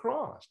on the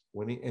cross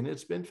and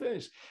it's been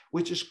finished,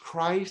 which is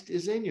Christ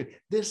is in you.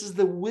 This is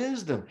the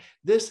wisdom.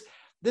 This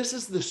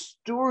is the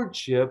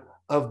stewardship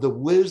of the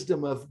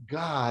wisdom of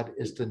God,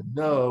 is to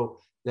know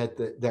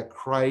that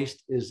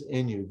Christ is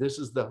in you. This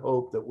is the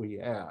hope that we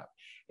have.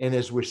 And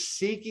as we're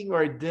seeking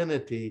our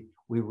identity,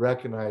 we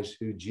recognize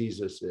who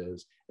Jesus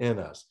is in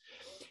us.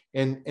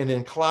 And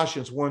in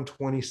Colossians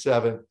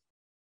 1:27,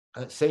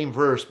 same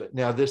verse, but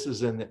now this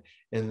is in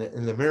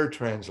the Mirror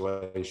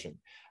translation.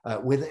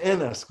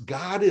 Within us,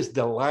 God is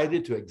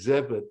delighted to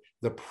exhibit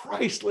the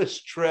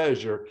priceless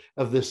treasure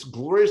of this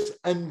glorious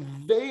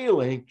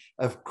unveiling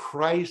of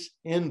Christ's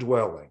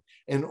indwelling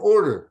in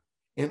order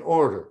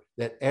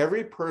that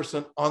every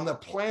person on the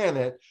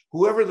planet,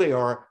 whoever they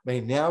are, may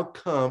now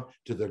come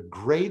to the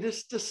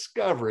greatest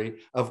discovery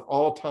of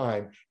all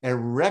time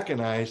and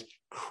recognize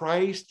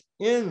Christ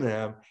in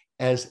them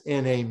as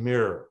in a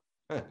mirror.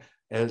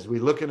 As we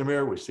look in a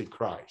mirror, we see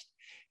Christ.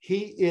 He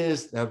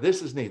is, now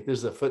this is neat, this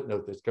is a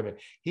footnote that's coming.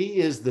 He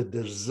is the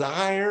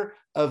desire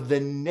of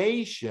the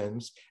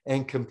nations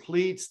and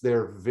completes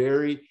their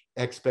very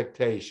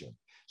expectation.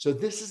 So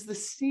this is the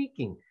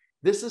seeking.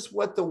 This is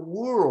what the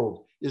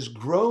world is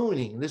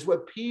groaning. This is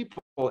what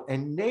people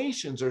and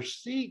nations are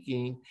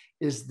seeking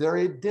is their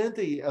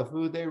identity of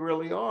who they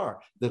really are,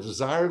 the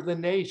desire of the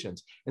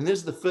nations. And this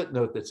is the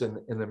footnote that's in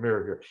the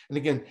mirror here. And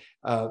again,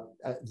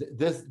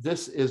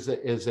 this is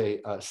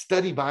a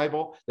study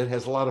Bible that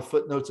has a lot of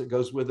footnotes that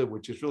goes with it,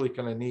 which is really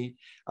kind of neat.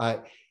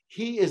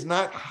 He is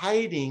not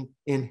hiding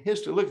in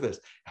history. Look at this.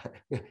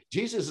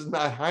 Jesus is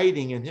not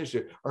hiding in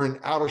history or in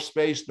outer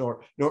space,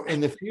 nor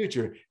in the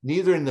future,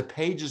 neither in the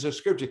pages of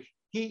Scripture.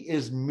 He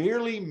is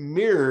merely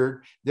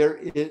mirrored there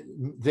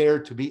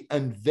to be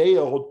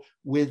unveiled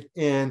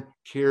within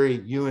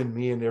Carrie, you and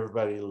me and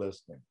everybody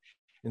listening.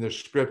 In the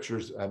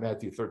Scriptures,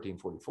 Matthew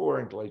 13:44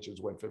 and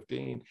Galatians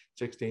 1:15,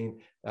 16,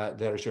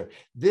 that are shared.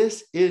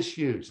 This is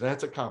huge.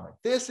 That's a comment.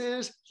 This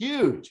is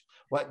huge.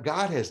 What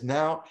God has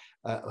now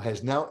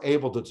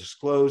able to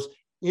disclose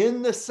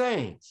in the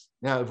saints.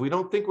 Now, if we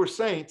don't think we're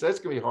saints, that's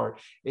going to be hard.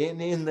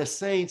 And in the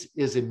saints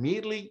is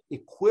immediately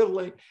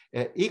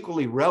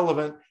equally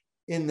relevant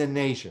in the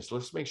nations.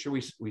 Let's make sure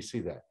we see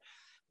that.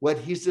 What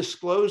he's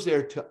disclosed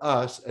there to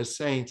us as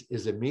saints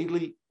is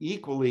immediately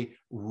equally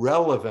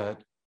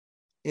relevant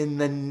in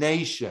the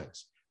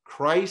nations.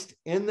 Christ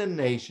in the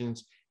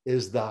nations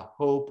is the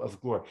hope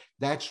of glory.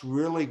 That's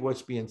really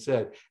what's being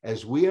said.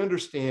 As we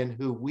understand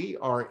who we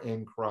are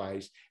in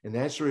Christ, and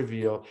that's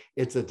revealed,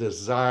 it's a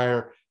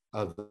desire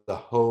of the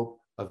hope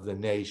of the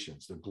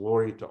nations, the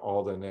glory to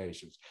all the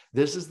nations.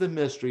 This is the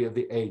mystery of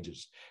the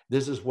ages.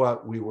 This is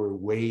what we were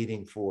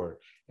waiting for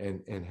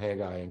in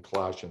Haggai and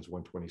Colossians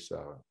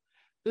 1:27.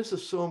 This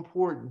is so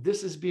important.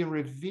 This is being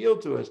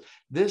revealed to us.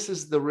 This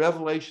is the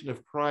revelation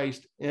of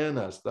Christ in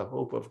us, the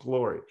hope of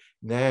glory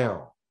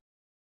now.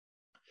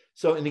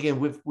 So, and again,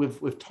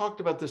 we've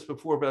talked about this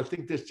before, but I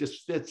think this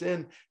just fits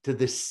in to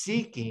the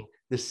seeking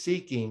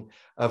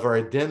of our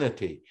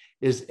identity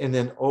is, and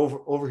then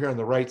over here on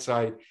the right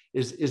side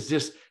is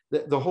just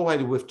the whole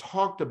idea. We've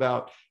talked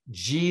about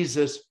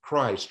Jesus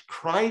Christ.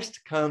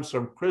 Christ comes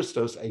from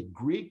Christos, a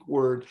Greek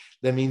word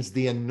that means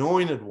the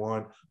anointed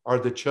one or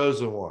the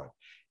chosen one.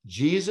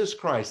 Jesus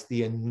Christ,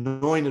 the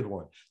anointed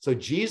one. So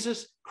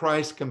Jesus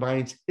Christ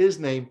combines his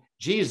name,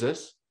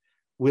 Jesus,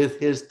 with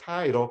his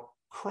title,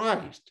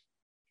 Christ,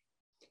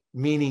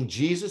 meaning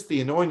Jesus,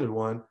 the anointed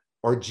one,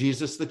 or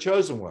Jesus, the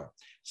chosen one.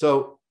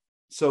 So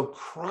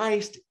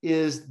Christ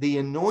is the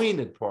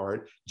anointed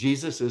part.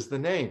 Jesus is the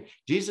name.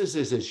 Jesus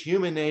is his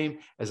human name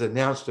as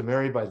announced to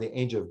Mary by the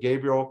angel of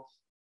Gabriel.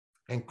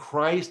 And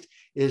Christ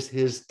is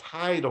his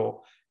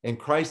title. And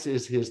Christ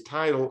is his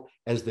title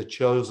as the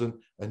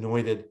chosen,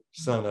 anointed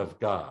Son of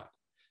God.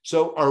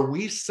 So are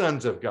we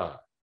sons of God?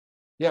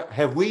 Yeah,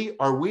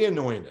 are we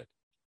anointed?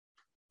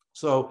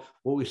 So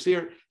what we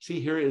see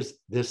here is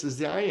this is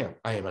the I am.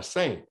 I am a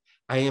saint.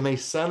 I am a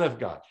son of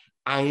God.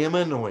 I am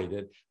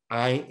anointed.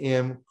 I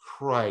am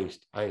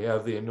Christ. I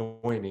have the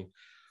anointing.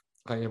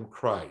 I am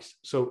Christ.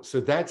 So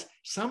that's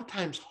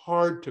sometimes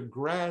hard to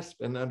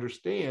grasp and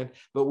understand,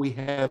 but we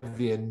have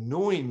the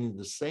anointing,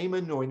 the same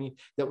anointing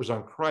that was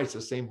on Christ,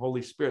 the same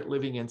Holy Spirit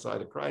living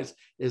inside of Christ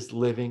is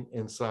living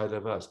inside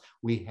of us.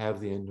 We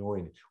have the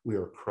anointing. We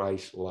are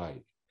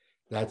Christ-like.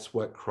 That's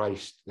what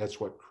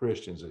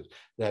Christians is.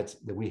 That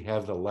we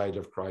have the light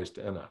of Christ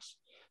in us.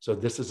 So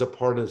this is a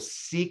part of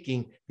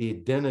seeking the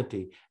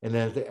identity. And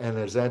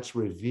as that's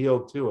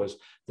revealed to us,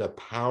 the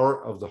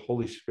power of the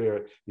Holy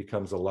Spirit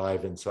becomes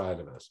alive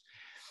inside of us.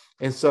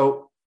 And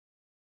so,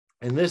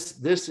 and this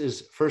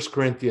is 1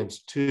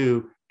 Corinthians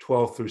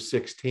 2:12 through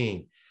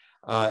 16.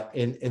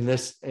 And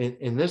this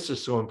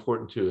is so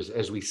important too, is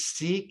as we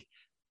seek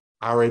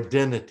our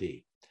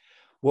identity,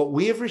 what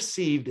we have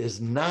received is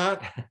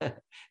not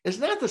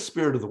the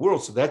spirit of the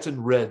world. So that's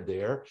in red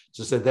there.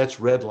 So said that's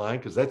red line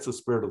because that's the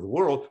spirit of the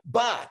world.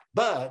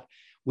 But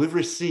we've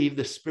received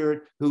the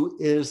Spirit who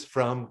is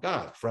from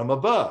God, from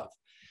above,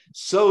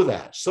 so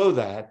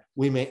that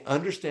we may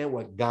understand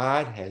what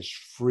God has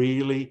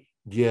freely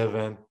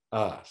given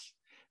us.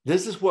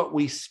 This is what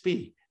we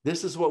speak.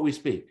 This is what we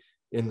speak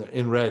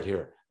in red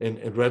here,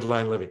 in red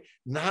line living,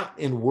 not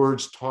in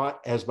words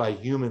taught as by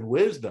human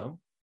wisdom.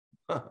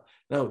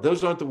 No,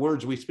 those aren't the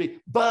words we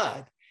speak,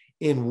 but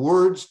in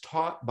words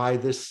taught by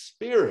the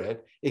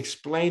Spirit,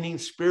 explaining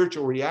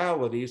spiritual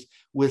realities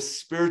with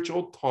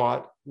spiritual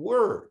taught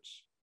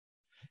words.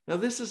 Now,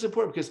 this is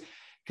important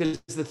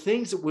because the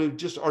things that we've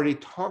just already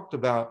talked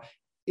about,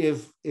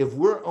 if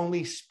we're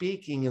only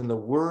speaking in the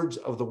words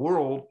of the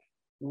world,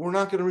 we're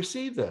not going to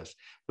receive this.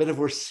 But if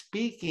we're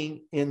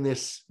speaking in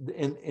this,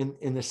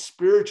 in the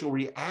spiritual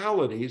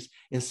realities,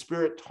 in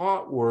spirit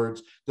taught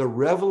words, the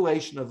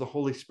revelation of the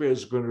Holy Spirit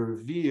is going to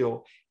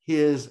reveal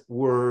his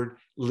word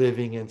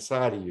living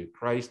inside of you,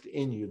 Christ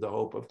in you, the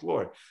hope of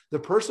glory. The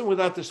person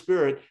without the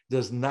Spirit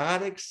does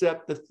not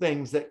accept the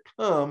things that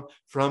come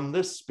from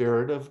the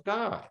Spirit of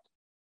God.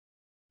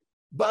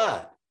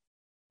 But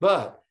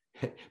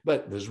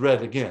there's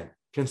red again,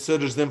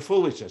 considers them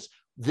foolishness.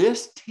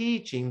 This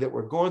teaching that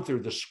we're going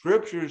through, the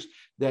scriptures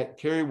that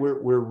Carrie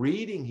we're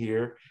reading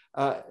here,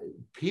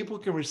 people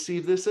can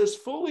receive this as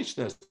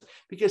foolishness,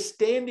 because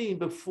standing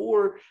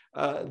before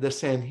the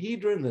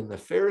Sanhedrin and the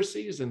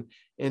Pharisees and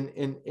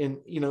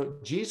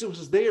Jesus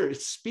was there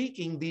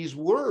speaking these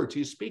words.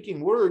 He's speaking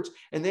words,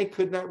 and they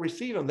could not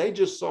receive him. They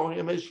just saw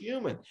him as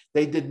human.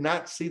 They did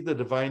not see the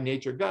divine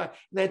nature of God.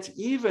 And that's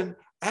even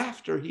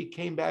after he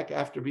came back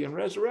after being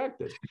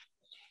resurrected.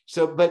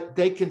 So, but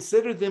they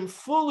consider them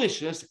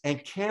foolishness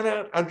and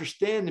cannot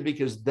understand them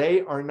because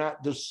they are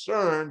not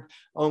discerned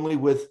only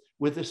with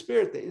the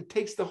Spirit. It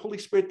takes the Holy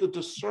Spirit to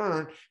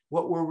discern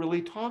what we're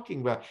really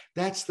talking about.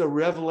 That's the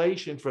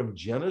revelation from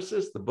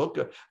Genesis, the book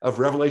of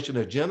Revelation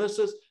of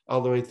Genesis, all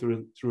the way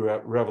through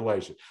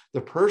Revelation. The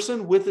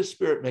person with the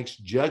Spirit makes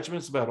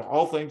judgments about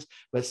all things,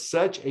 but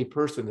such a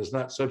person is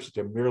not subject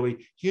to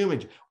merely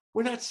human.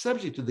 We're not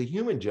subject to the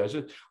human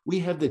judgment. We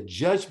have the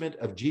judgment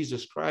of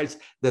Jesus Christ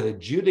that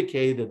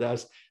adjudicated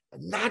us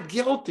not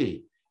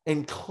guilty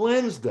and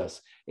cleansed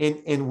us.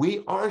 And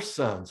we are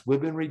sons. We've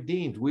been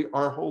redeemed. We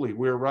are holy.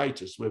 We're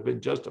righteous. We've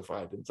been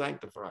justified and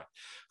sanctified.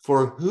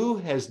 For who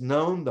has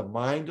known the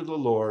mind of the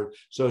Lord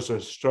so as to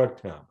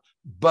instruct him?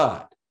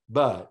 But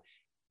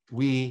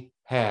we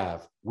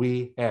have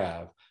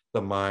the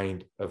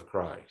mind of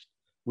Christ.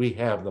 We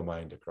have the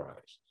mind of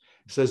Christ.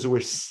 It says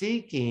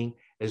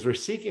as we're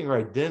seeking our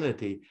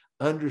identity,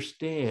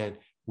 understand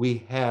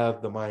we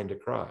have the mind of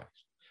Christ.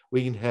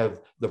 We can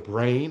have the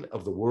brain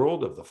of the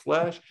world, of the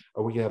flesh,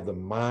 or we can have the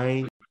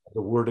mind of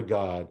the Word of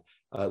God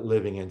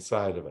living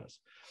inside of us.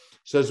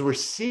 So as we're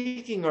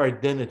seeking our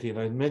identity, and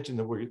I mentioned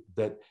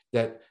that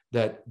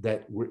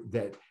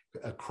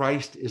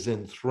Christ is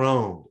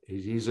enthroned.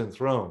 He's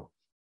enthroned,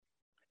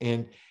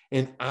 and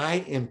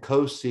I am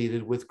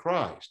co-seated with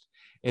Christ.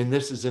 And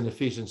this is in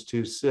Ephesians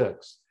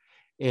 2:6.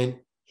 And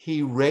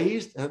he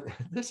raised,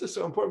 this is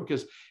so important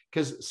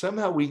because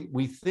somehow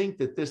we think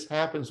that this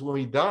happens when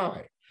we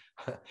die.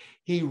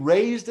 He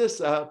raised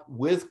us up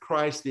with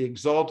Christ, the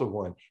exalted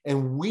one,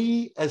 and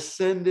we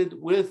ascended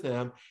with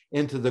him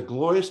into the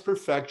glorious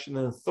perfection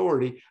and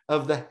authority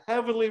of the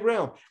heavenly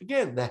realm.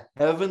 Again, the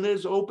heaven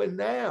is open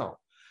now,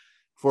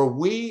 for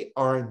we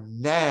are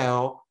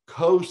now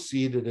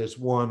co-seated as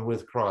one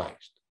with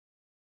Christ.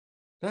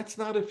 That's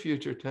not a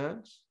future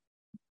tense.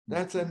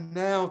 That's a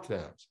now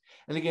tense.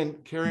 And again,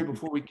 Carrie,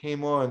 before we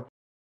came on,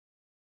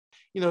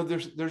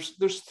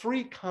 there's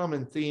three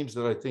common themes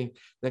that I think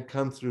that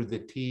come through the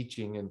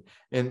teaching and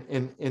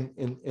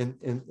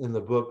in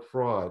the book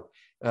Fraud,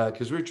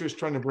 because Richard's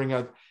trying to bring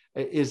out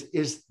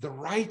is the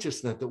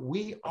righteousness, that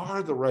we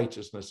are the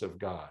righteousness of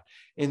God,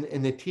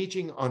 and the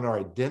teaching on our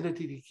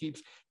identity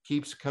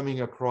keeps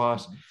coming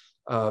across.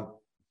 And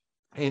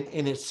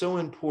it's so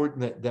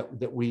important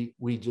that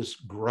we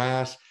just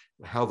grasp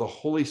how the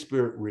Holy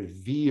Spirit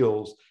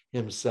reveals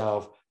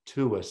himself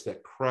to us,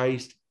 that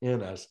Christ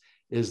in us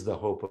is the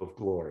hope of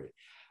glory.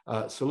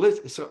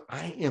 So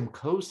I am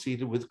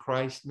co-seated with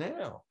Christ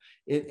now.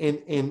 And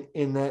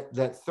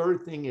that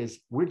third thing is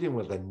we're dealing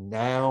with a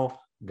now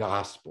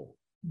gospel.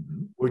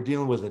 Mm-hmm. We're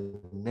dealing with a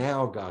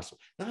now gospel,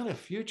 not a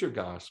future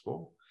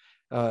gospel.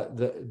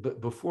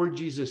 But before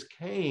Jesus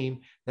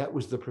came, that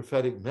was the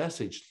prophetic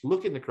message.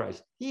 Look into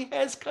Christ. He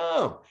has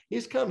come.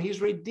 He's come. He's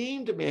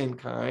redeemed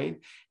mankind.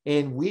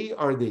 And we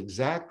are the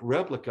exact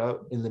replica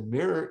in the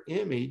mirror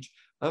image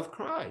of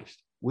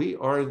Christ. We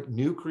are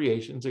new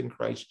creations in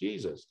Christ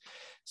Jesus.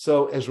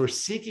 So as we're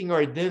seeking our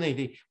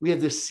identity, we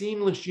have this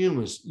seamless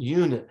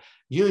union,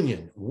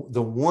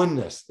 the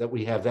oneness that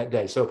we have that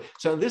day. So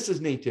this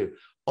is neat too.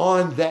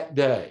 On that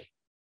day.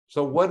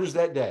 So what is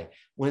that day?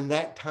 When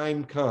that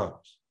time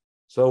comes.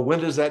 So when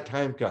does that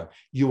time come?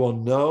 You will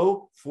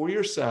know for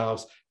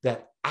yourselves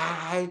that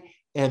I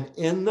am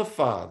in the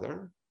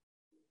Father.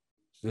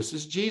 This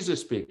is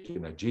Jesus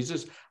speaking. Now,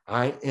 Jesus,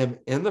 I am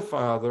in the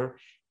Father.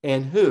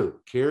 And who?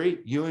 Carrie,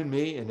 you and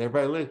me and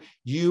everybody,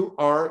 you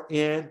are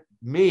in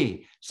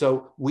me.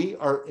 So we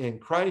are in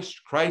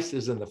Christ. Christ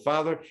is in the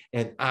Father,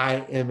 and I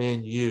am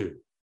in you.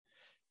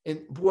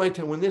 And boy,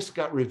 when this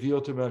got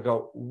revealed to me, I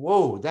go,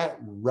 whoa, that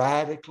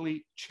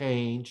radically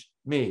changed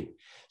me.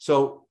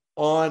 So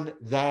on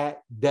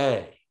that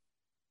day,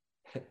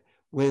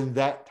 when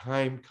that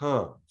time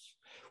comes,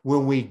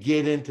 when we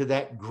get into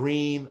that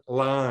green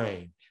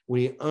line,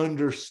 we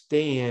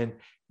understand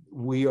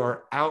we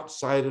are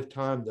outside of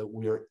time, that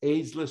we are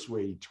ageless, we're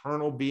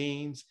eternal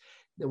beings,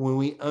 that when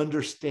we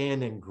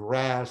understand and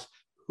grasp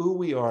who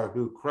we are,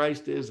 who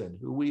Christ is, and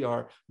who we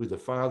are, who the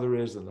Father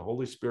is, and the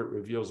Holy Spirit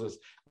reveals us,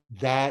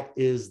 that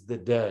is the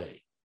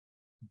day.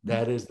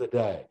 That is the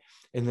day.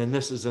 And then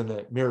this is in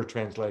the Mirror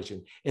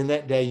translation. In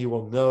that day, you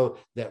will know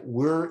that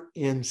we're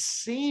in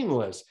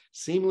seamless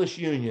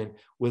union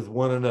with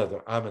one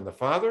another. I'm in the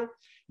Father,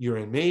 you're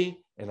in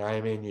me, and I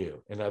am in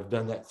you. And I've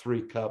done that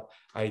 3-cup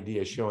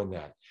idea showing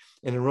that.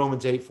 And in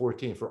Romans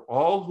 8:14, for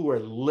all who are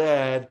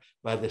led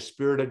by the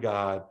Spirit of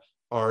God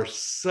are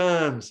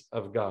sons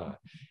of God.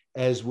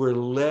 As we're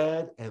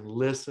led and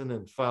listen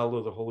and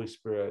follow the Holy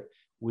Spirit,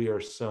 we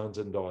are sons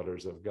and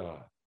daughters of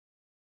God.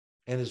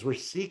 And as we're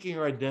seeking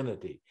our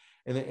identity,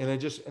 And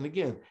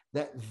again,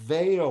 that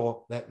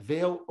veil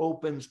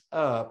opens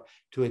up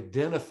to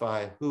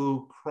identify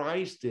who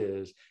Christ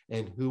is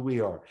and who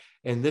we are.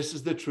 And this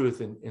is the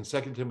truth in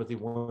 2 Timothy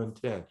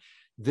 1:10.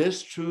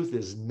 This truth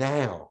is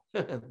now,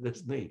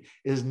 this need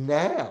is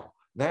now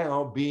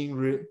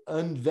being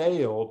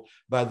unveiled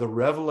by the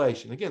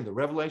revelation. Again, the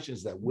revelation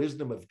is that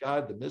wisdom of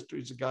God, the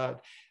mysteries of God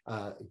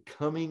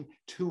coming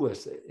to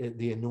us,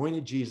 the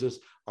anointed Jesus,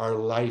 our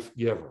life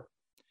giver.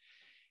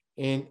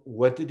 And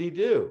what did he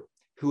do?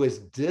 Who has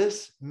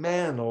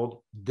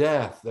dismantled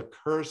death, the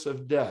curse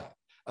of death,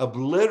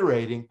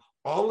 obliterating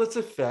all its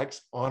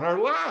effects on our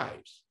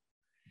lives,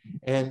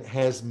 and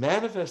has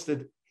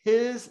manifested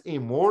his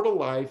immortal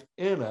life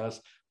in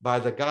us by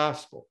the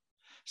gospel.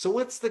 So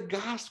what's the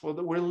gospel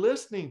that we're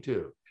listening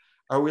to?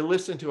 Are we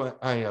listening to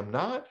I am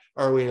not?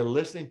 Or are we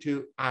listening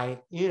to I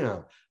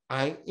am?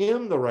 I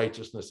am the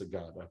righteousness of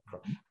God.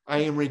 I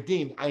am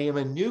redeemed. I am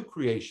a new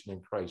creation in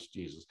Christ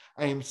Jesus.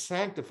 I am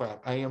sanctified.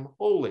 I am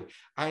holy.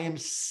 I am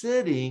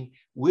sitting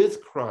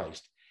with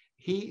Christ.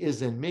 He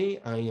is in me.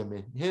 I am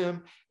in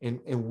him.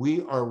 And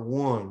we are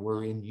one.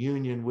 We're in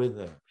union with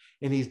him.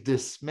 And he's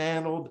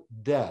dismantled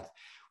death.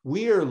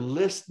 We are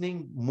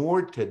listening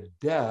more to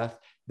death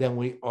than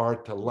we are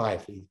to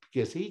life,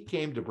 because he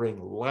came to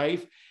bring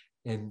life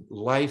and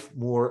life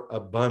more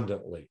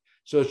abundantly.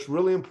 So it's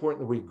really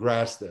important that we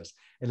grasp this.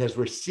 And as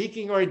we're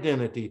seeking our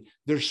identity,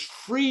 there's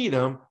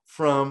freedom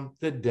from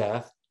the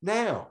death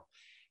now.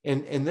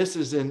 And this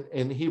is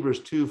in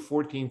Hebrews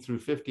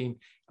 2:14-15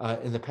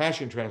 in the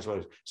Passion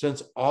Translation.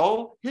 Since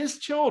all his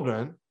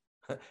children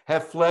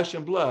have flesh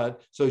and blood,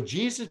 so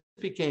Jesus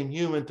became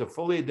human to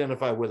fully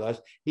identify with us.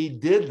 He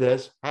did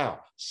this, how?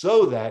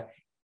 So that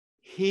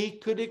he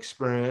could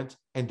experience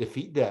and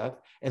defeat death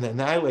and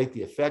annihilate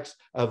the effects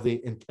of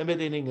the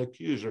intimidating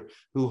accuser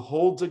who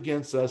holds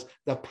against us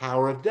the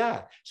power of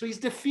death. So he's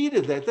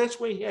defeated that. That's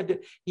why he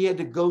had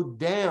to go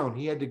down.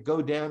 He had to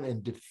go down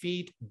and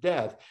defeat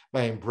death.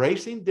 By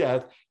embracing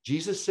death,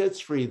 Jesus sets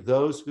free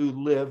those who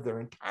live their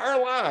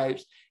entire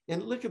lives,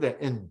 and look at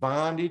that, in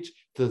bondage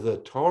to the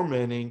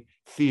tormenting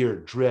fear,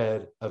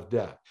 dread of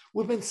death.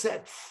 We've been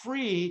set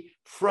free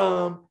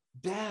from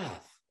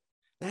death.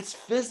 That's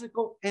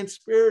physical and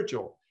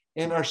spiritual.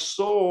 And our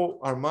soul,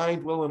 our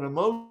mind, will, and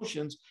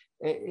emotions,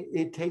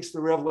 it takes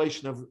the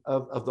revelation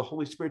of the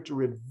Holy Spirit to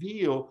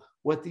reveal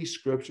what these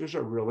scriptures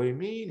are really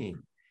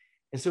meaning.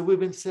 And so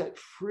we've been set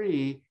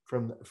free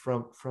from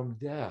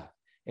death.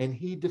 And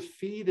he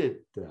defeated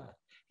death.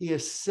 He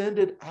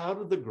ascended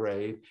out of the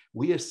grave.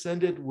 We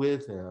ascended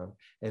with him,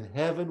 and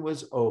heaven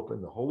was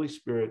open. The Holy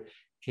Spirit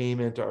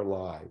came into our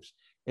lives.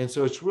 And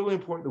so it's really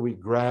important that we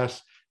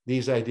grasp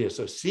these ideas.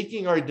 So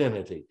seeking our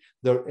identity,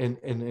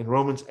 in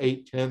Romans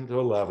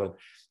 8:10-11,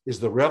 is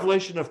the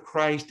revelation of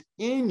Christ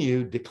in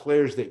you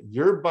declares that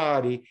your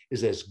body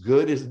is as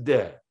good as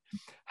dead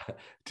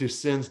to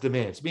sin's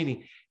demands,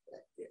 meaning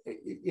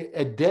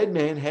a dead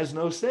man has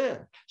no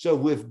sin. So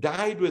we've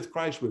died with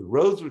Christ, we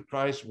rose with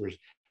Christ,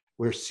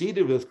 we're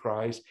seated with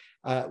Christ,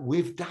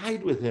 we've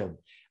died with him.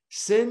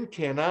 Sin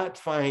cannot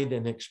find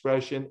an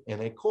expression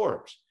in a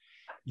corpse.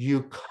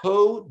 You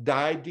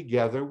co-died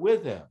together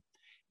with him.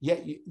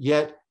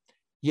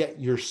 Yet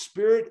your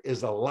spirit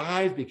is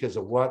alive because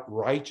of what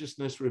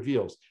righteousness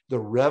reveals. The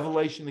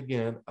revelation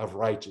again of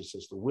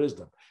righteousness, the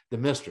wisdom, the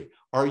mystery.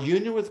 Our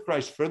union with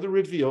Christ further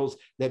reveals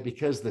that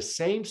because the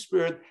same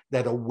spirit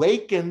that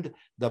awakened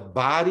the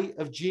body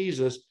of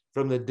Jesus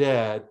from the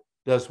dead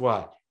does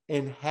what?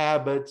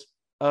 Inhabits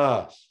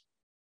us.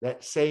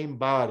 That same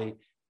body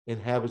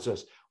inhabits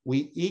us.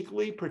 We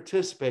equally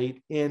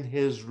participate in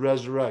his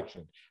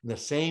resurrection, in the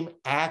same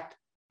act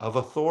of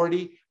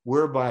authority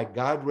whereby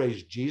God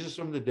raised Jesus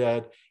from the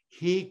dead.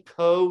 He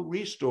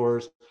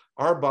co-restores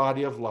our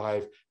body of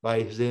life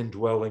by his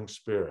indwelling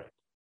spirit.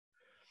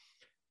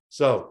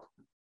 So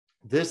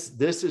this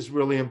is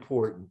really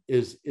important.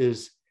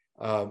 This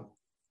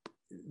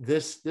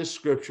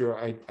scripture,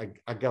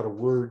 I got a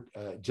word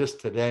just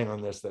today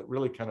on this that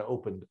really kind of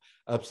opened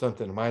up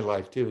something in my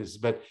life too.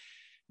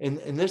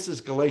 And this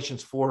is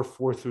Galatians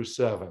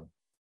 4:4-7.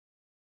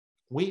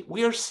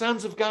 We are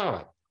sons of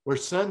God. We're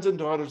sons and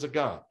daughters of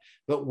God.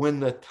 But when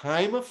the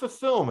time of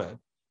fulfillment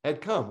had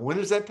come, when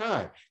is that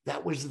time?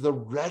 That was the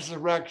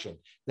resurrection,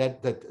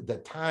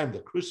 the time, the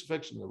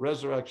crucifixion, the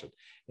resurrection.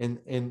 And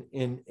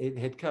it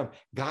had come.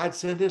 God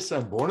sent his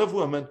son, born of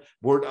woman,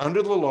 born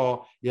under the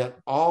law, yet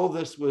all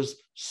this was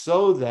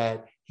so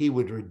that he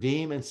would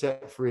redeem and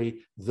set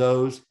free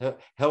those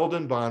held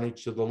in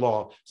bondage to the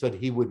law, so that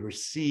we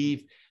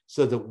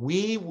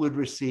would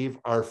receive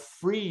our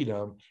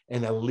freedom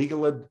and a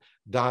legal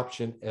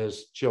adoption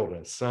as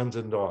children, sons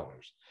and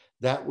daughters.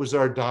 That was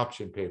our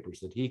adoption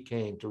papers, that he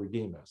came to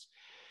redeem us.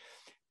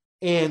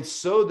 And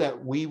so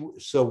we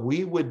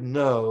would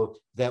know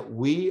that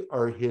we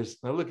are his,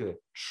 now look at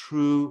it,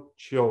 true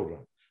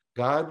children.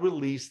 God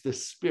released the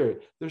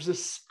spirit. There's a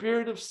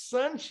spirit of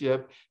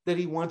sonship that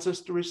he wants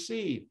us to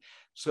receive.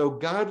 So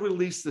God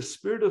released the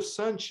spirit of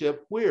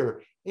sonship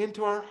where?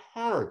 Into our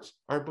hearts,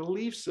 our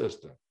belief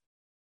system,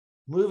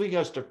 moving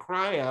us to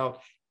cry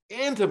out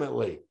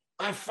intimately,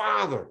 my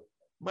Father,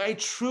 my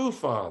true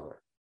Father.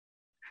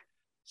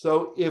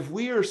 So if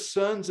we are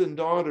sons and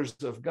daughters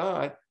of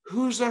God,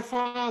 who's our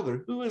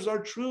Father? Who is our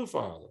true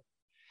Father?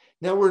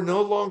 Now we're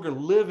no longer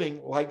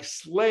living like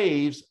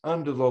slaves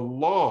under the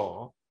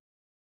law,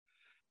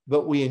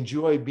 but we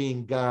enjoy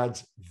being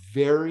God's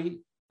very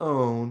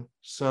own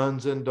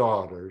sons and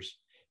daughters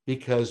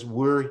because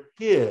we're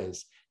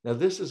his. Now,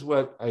 this is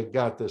what I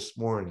got this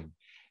morning.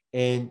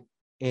 And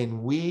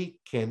we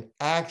can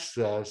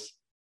access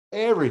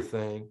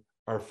everything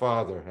our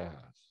Father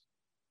has.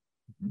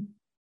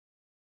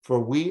 For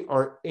we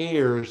are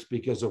heirs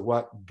because of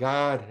what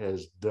God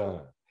has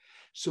done.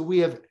 So we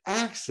have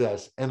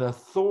access and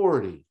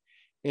authority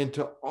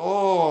into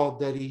all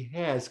that he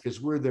has because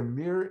we're the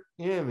mirror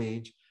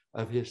image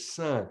of his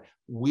Son.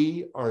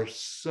 We are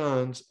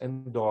sons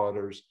and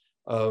daughters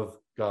of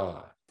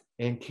God.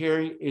 And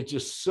Carrie, it's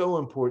just so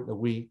important that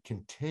we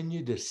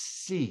continue to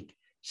seek,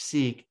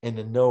 and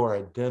to know our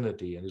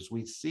identity. And as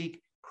we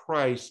seek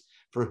Christ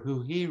for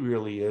who he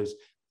really is,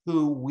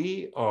 who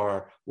we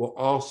are will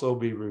also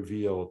be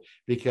revealed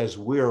because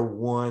we're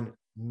one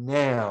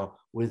now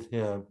with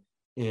him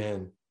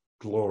in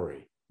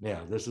glory.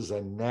 Now, this is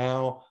a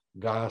now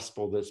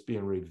gospel that's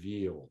being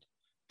revealed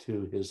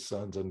to his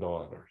sons and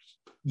daughters.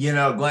 You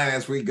know, Glenn,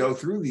 as we go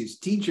through these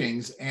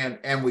teachings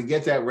and we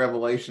get that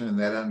revelation and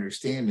that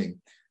understanding,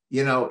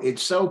 you know,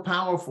 it's so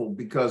powerful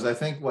because I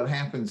think what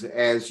happens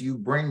as you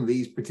bring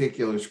these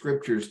particular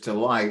scriptures to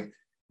light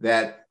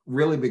that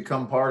really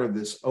become part of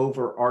this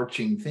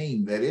overarching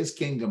theme that is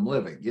kingdom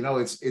living. You know,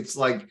 it's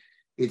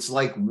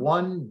like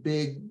one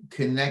big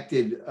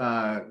connected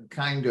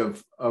kind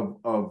of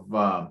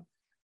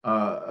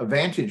a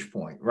vantage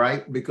point,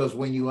 right? Because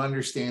when you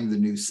understand the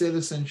new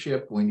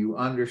citizenship, when you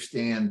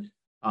understand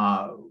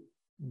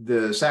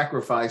the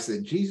sacrifice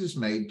that Jesus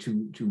made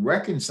to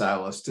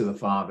reconcile us to the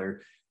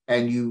Father,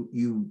 and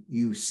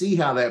you see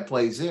how that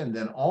plays in,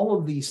 then all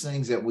of these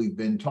things that we've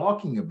been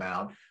talking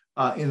about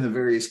in the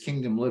various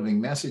kingdom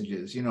living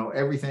messages, you know,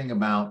 everything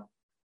about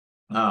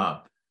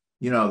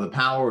you know, the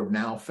power of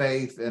now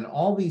faith and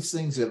all these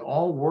things that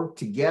all work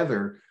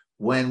together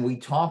when we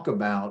talk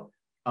about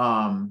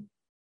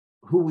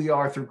who we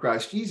are through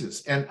Christ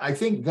Jesus. And I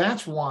think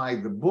that's why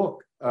the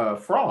book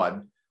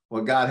Fraud,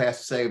 What God Has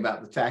to Say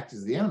About the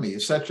Tactics of the Enemy,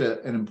 is such an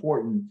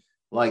important,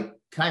 like,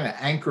 kind of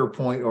anchor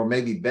point or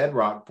maybe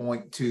bedrock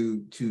point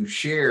to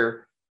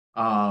share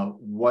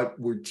what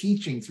we're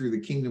teaching through the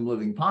Kingdom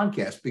Living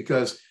podcast.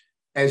 Because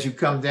as you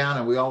come down,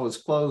 and we always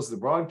close the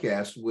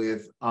broadcast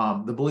with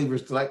the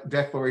believer's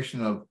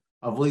declaration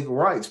of legal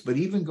rights, but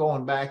even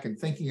going back and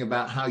thinking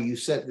about how you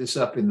set this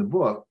up in the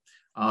book.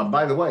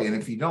 By the way, and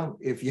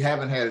if you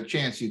haven't had a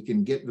chance, you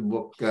can get the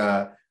book.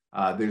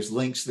 There's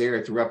links there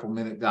at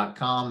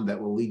thereppleminute.com that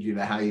will lead you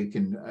to how you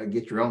can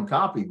get your own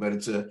copy. But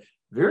it's a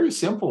very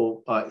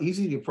simple,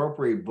 easy to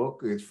appropriate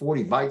book. It's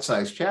 40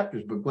 bite-sized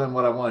chapters. But Glenn,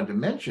 what I wanted to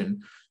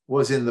mention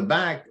was in the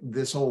back,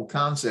 this whole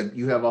concept,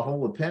 you have a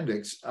whole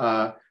appendix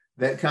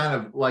that kind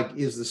of like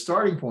is the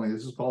starting point.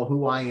 This is called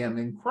Who I Am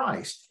in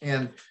Christ.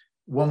 And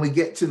when we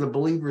get to the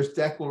believer's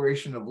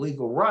declaration of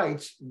legal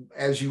rights,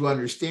 as you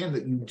understand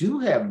that you do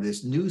have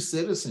this new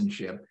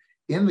citizenship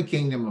in the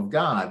kingdom of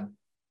God,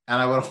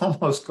 and I would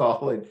almost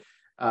call it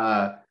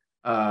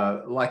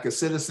like a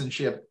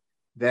citizenship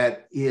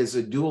that is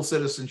a dual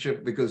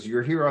citizenship because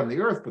you're here on the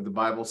earth, but the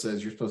Bible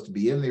says you're supposed to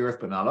be in the earth,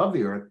 but not of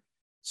the earth.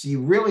 So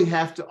you really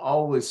have to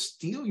always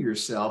steel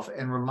yourself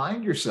and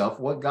remind yourself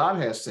what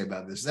God has to say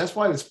about this. That's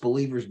why this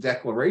believer's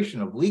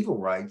declaration of legal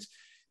rights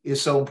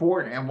is so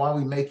important, and why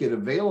we make it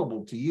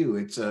available to you.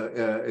 It's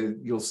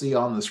you'll see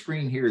on the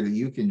screen here that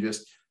you can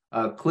just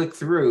click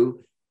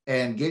through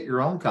and get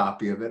your own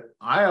copy of it.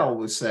 I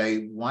always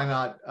say, why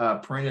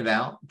not print it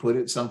out, put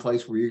it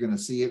someplace where you're going to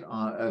see it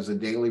as a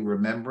daily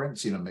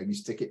remembrance. You know, maybe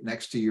stick it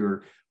next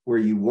to where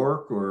you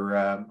work,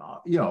 or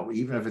you know,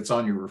 even if it's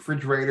on your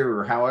refrigerator,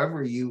 or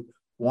however you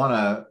want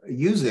to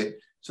use it,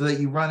 so that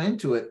you run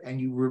into it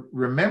and you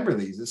remember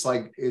these.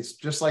 It's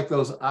just like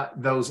those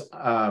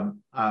I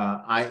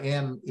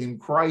am in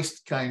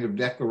Christ kind of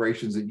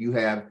declarations that you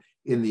have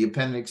in the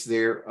appendix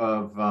there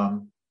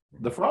of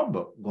the Fraud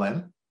book,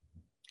 Glenn.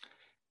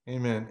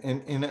 Amen.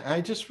 And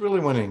I just really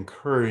want to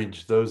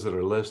encourage those that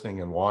are listening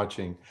and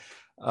watching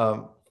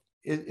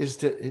is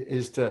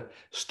to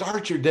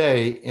start your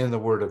day in the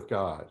Word of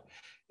God.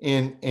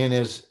 And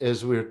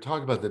as we're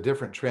talking about the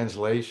different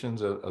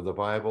translations of the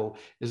Bible,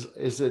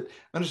 is that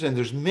understand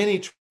there's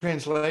many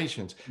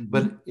translations,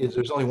 but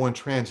there's only one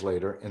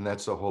translator, and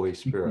that's the Holy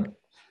Spirit.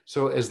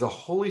 So as the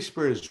Holy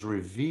Spirit is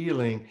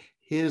revealing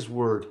His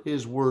word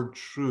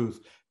truth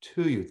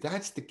to you.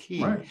 That's the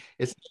key. Right.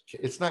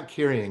 It's not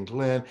Carrie and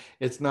Glenn.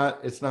 It's not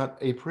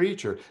a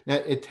preacher. Now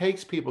it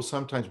takes people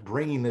sometimes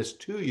bringing this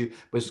to you,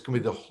 but it's going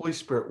to be the Holy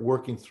Spirit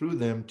working through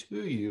them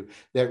to you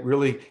that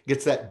really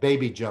gets that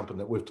baby jumping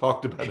that we've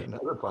talked about in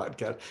another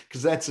podcast,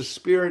 because that's the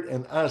spirit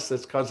in us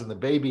that's causing the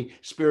baby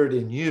spirit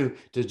in you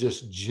to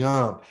just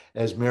jump,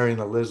 as Mary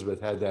and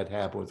Elizabeth had that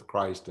happen with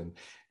Christ and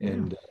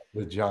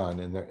with John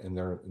in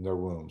their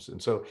wombs.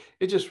 And so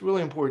it's just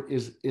really important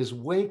is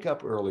wake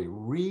up early,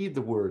 read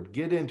the word,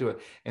 get into it,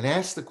 and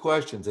ask the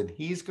questions. And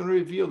he's going to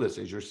reveal this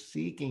as you're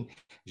seeking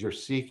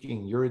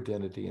your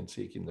identity and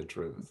seeking the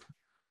truth.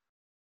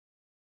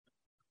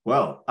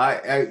 Well,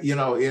 I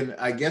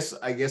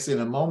guess in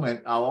a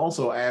moment I'll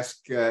also ask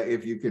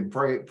if you can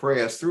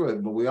pray us through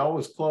it. But we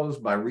always close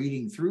by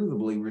reading through the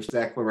Believer's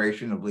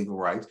Declaration of Legal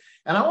Rights,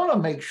 and I want to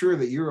make sure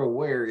that you're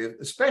aware,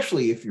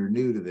 especially if you're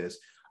new to this.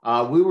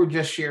 We were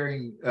just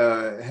sharing,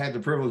 had the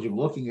privilege of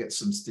looking at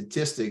some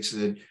statistics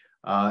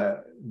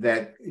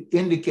that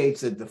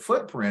indicates that the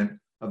footprint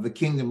of the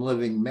Kingdom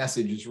Living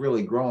message is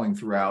really growing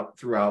throughout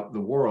the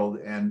world.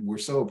 And we're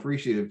so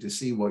appreciative to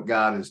see what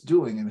God is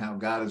doing and how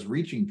God is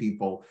reaching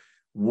people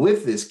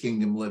with this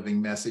Kingdom Living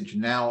message,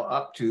 now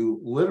up to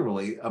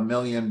literally 1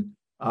 million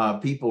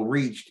people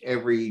reached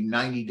every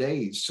 90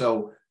 days.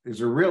 So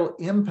there's a real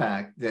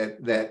impact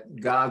that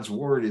God's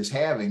word is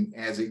having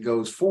as it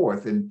goes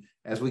forth. And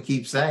as we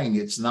keep saying,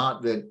 it's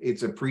not that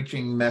it's a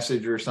preaching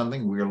message or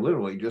something. We're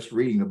literally just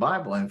reading the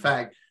Bible. In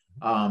fact,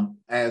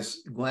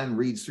 as Glenn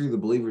reads through the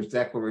Believer's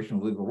Declaration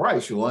of Legal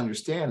Rights, you'll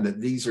understand that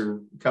these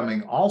are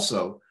coming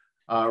also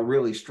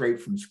really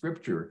straight from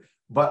Scripture.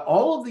 But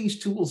all of these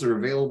tools are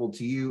available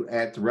to you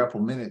at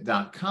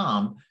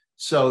therepleminute.com,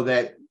 so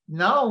that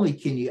not only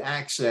can you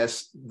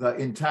access the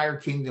entire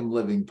Kingdom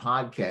Living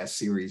podcast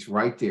series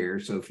right there.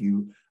 So if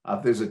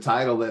there's a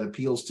title that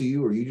appeals to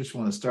you, or you just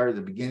want to start at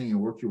the beginning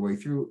and work your way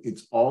through,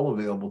 it's all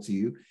available to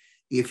you.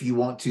 If you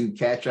want to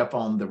catch up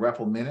on the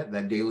Repl Minute,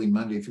 that daily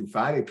Monday through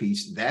Friday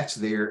piece, that's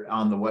there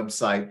on the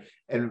website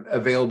and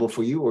available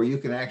for you. Or you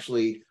can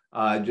actually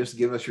just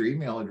give us your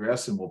email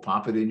address and we'll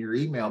pop it in your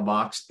email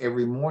box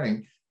every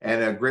morning.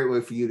 And a great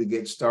way for you to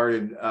get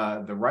started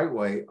the right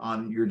way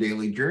on your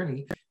daily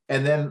journey.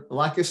 And then,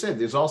 like I said,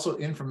 there's also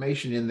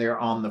information in there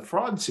on the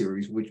fraud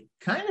series, which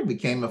kind of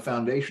became a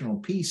foundational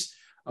piece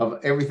of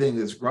everything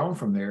that's grown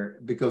from there,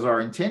 because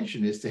our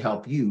intention is to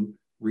help you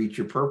reach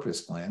your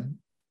purpose, Glenn.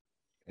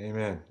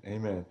 Amen.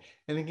 Amen.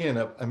 And again,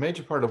 a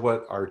major part of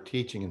what our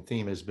teaching and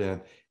theme has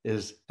been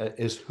is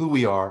who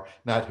we are,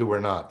 not who we're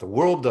not. The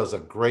world does a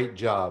great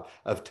job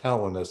of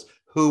telling us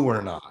who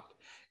we're not.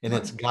 And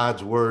it's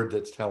God's word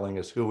that's telling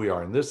us who we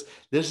are. And this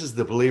is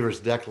the believer's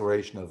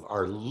declaration of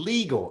our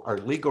legal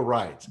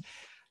rights.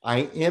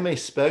 I am a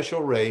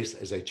special race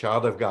as a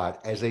child of God,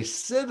 as a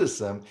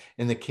citizen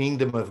in the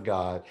kingdom of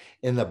God,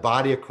 in the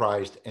body of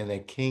Christ, and a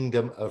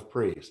kingdom of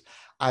priests.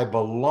 I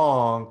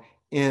belong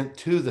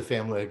into the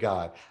family of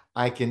God.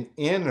 I can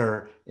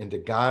enter into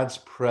God's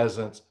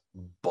presence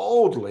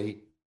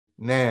boldly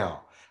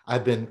now.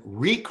 I've been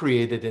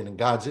recreated in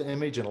God's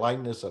image and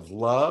likeness of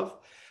love.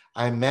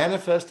 I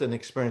manifest and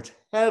experience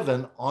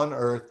heaven on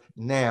earth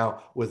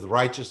now with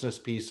righteousness,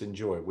 peace, and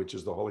joy, which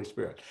is the Holy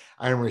Spirit.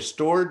 I am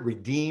restored,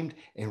 redeemed,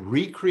 and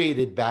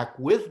recreated back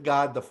with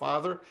God the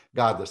Father,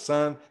 God the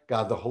Son,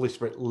 God the Holy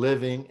Spirit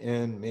living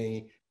in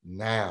me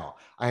now.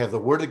 I have the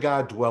Word of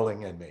God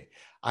dwelling in me.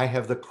 I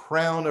have the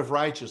crown of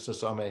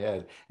righteousness on my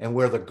head and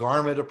wear the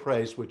garment of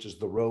praise, which is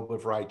the robe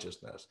of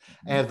righteousness.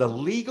 I have the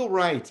legal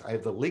rights. I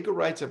have the legal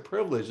rights and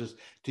privileges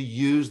to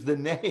use the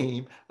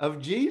name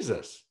of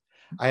Jesus.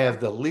 I have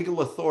the legal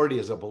authority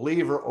as a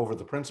believer over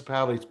the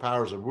principalities,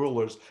 powers, and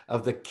rulers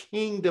of the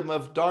kingdom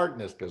of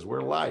darkness, because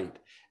we're light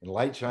and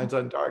light shines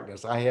on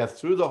darkness. I have,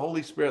 through the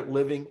Holy Spirit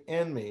living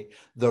in me,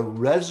 the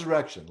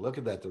resurrection. Look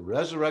at that, the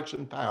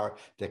resurrection power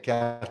to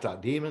cast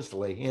out demons, to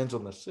lay hands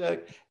on the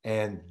sick,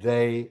 and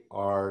they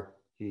are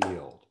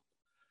healed.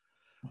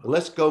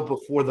 Let's go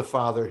before the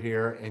Father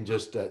here and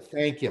just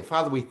thank him.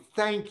 Father, we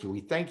thank you. We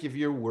thank you for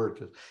your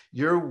word.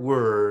 Your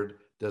word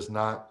does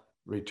not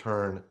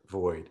return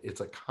void.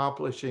 It's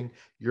accomplishing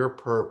your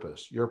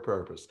purpose,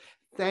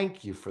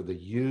 Thank you for the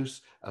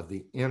use of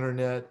the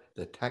internet,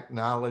 the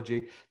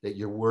technology, that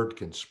your word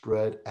can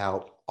spread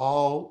out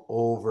all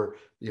over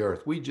the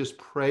earth. We just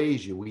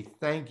praise you. We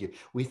thank you.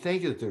 We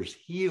thank you that there's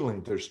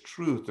healing, there's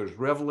truth, there's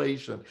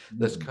revelation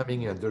that's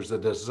coming in. There's a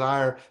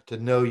desire to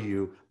know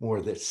you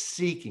more, that's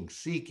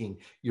seeking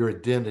your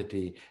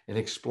identity and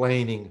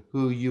explaining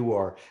who you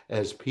are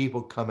as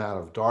people come out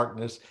of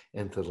darkness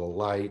into the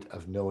light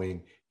of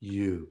knowing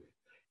you.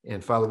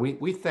 And Father,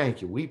 we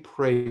thank you. We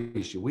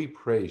praise you. We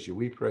praise you.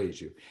 We praise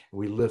you. And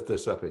we lift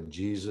this up in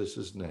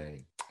Jesus'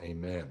 name.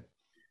 Amen.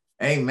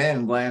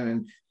 Amen, Glenn.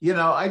 And,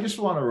 I just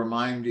want to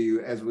remind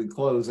you as we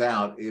close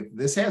out, if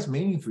this has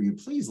meaning for you,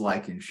 please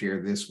like and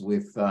share this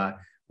with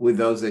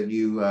those that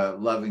you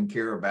love and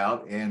care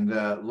about. And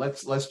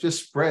let's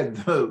just spread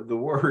the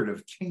word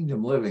of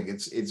kingdom living.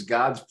 It's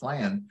God's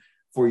plan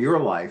for your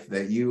life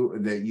that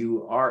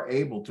you are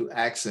able to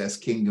access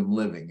kingdom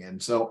living.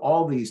 And so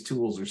all these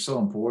tools are so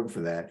important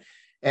for that.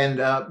 And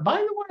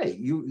by the way,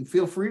 you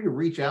feel free to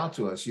reach out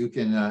to us. You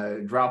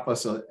can drop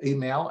us an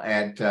email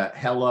at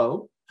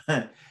hello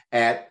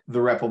at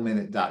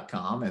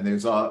therepleminute.com. And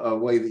there's a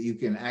way that you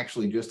can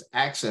actually just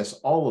access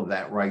all of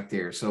that right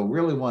there. So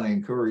really want to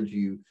encourage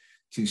you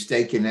to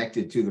stay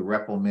connected to the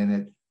Reple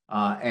Minute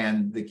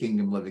and the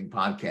Kingdom Living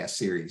podcast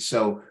series.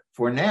 So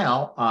for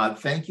now,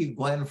 thank you,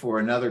 Glenn, for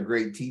another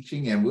great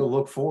teaching. And we'll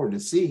look forward to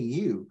seeing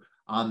you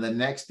on the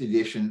next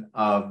edition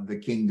of the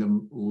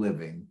Kingdom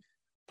Living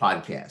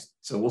podcast.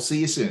 So we'll see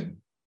you soon.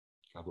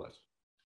 God bless.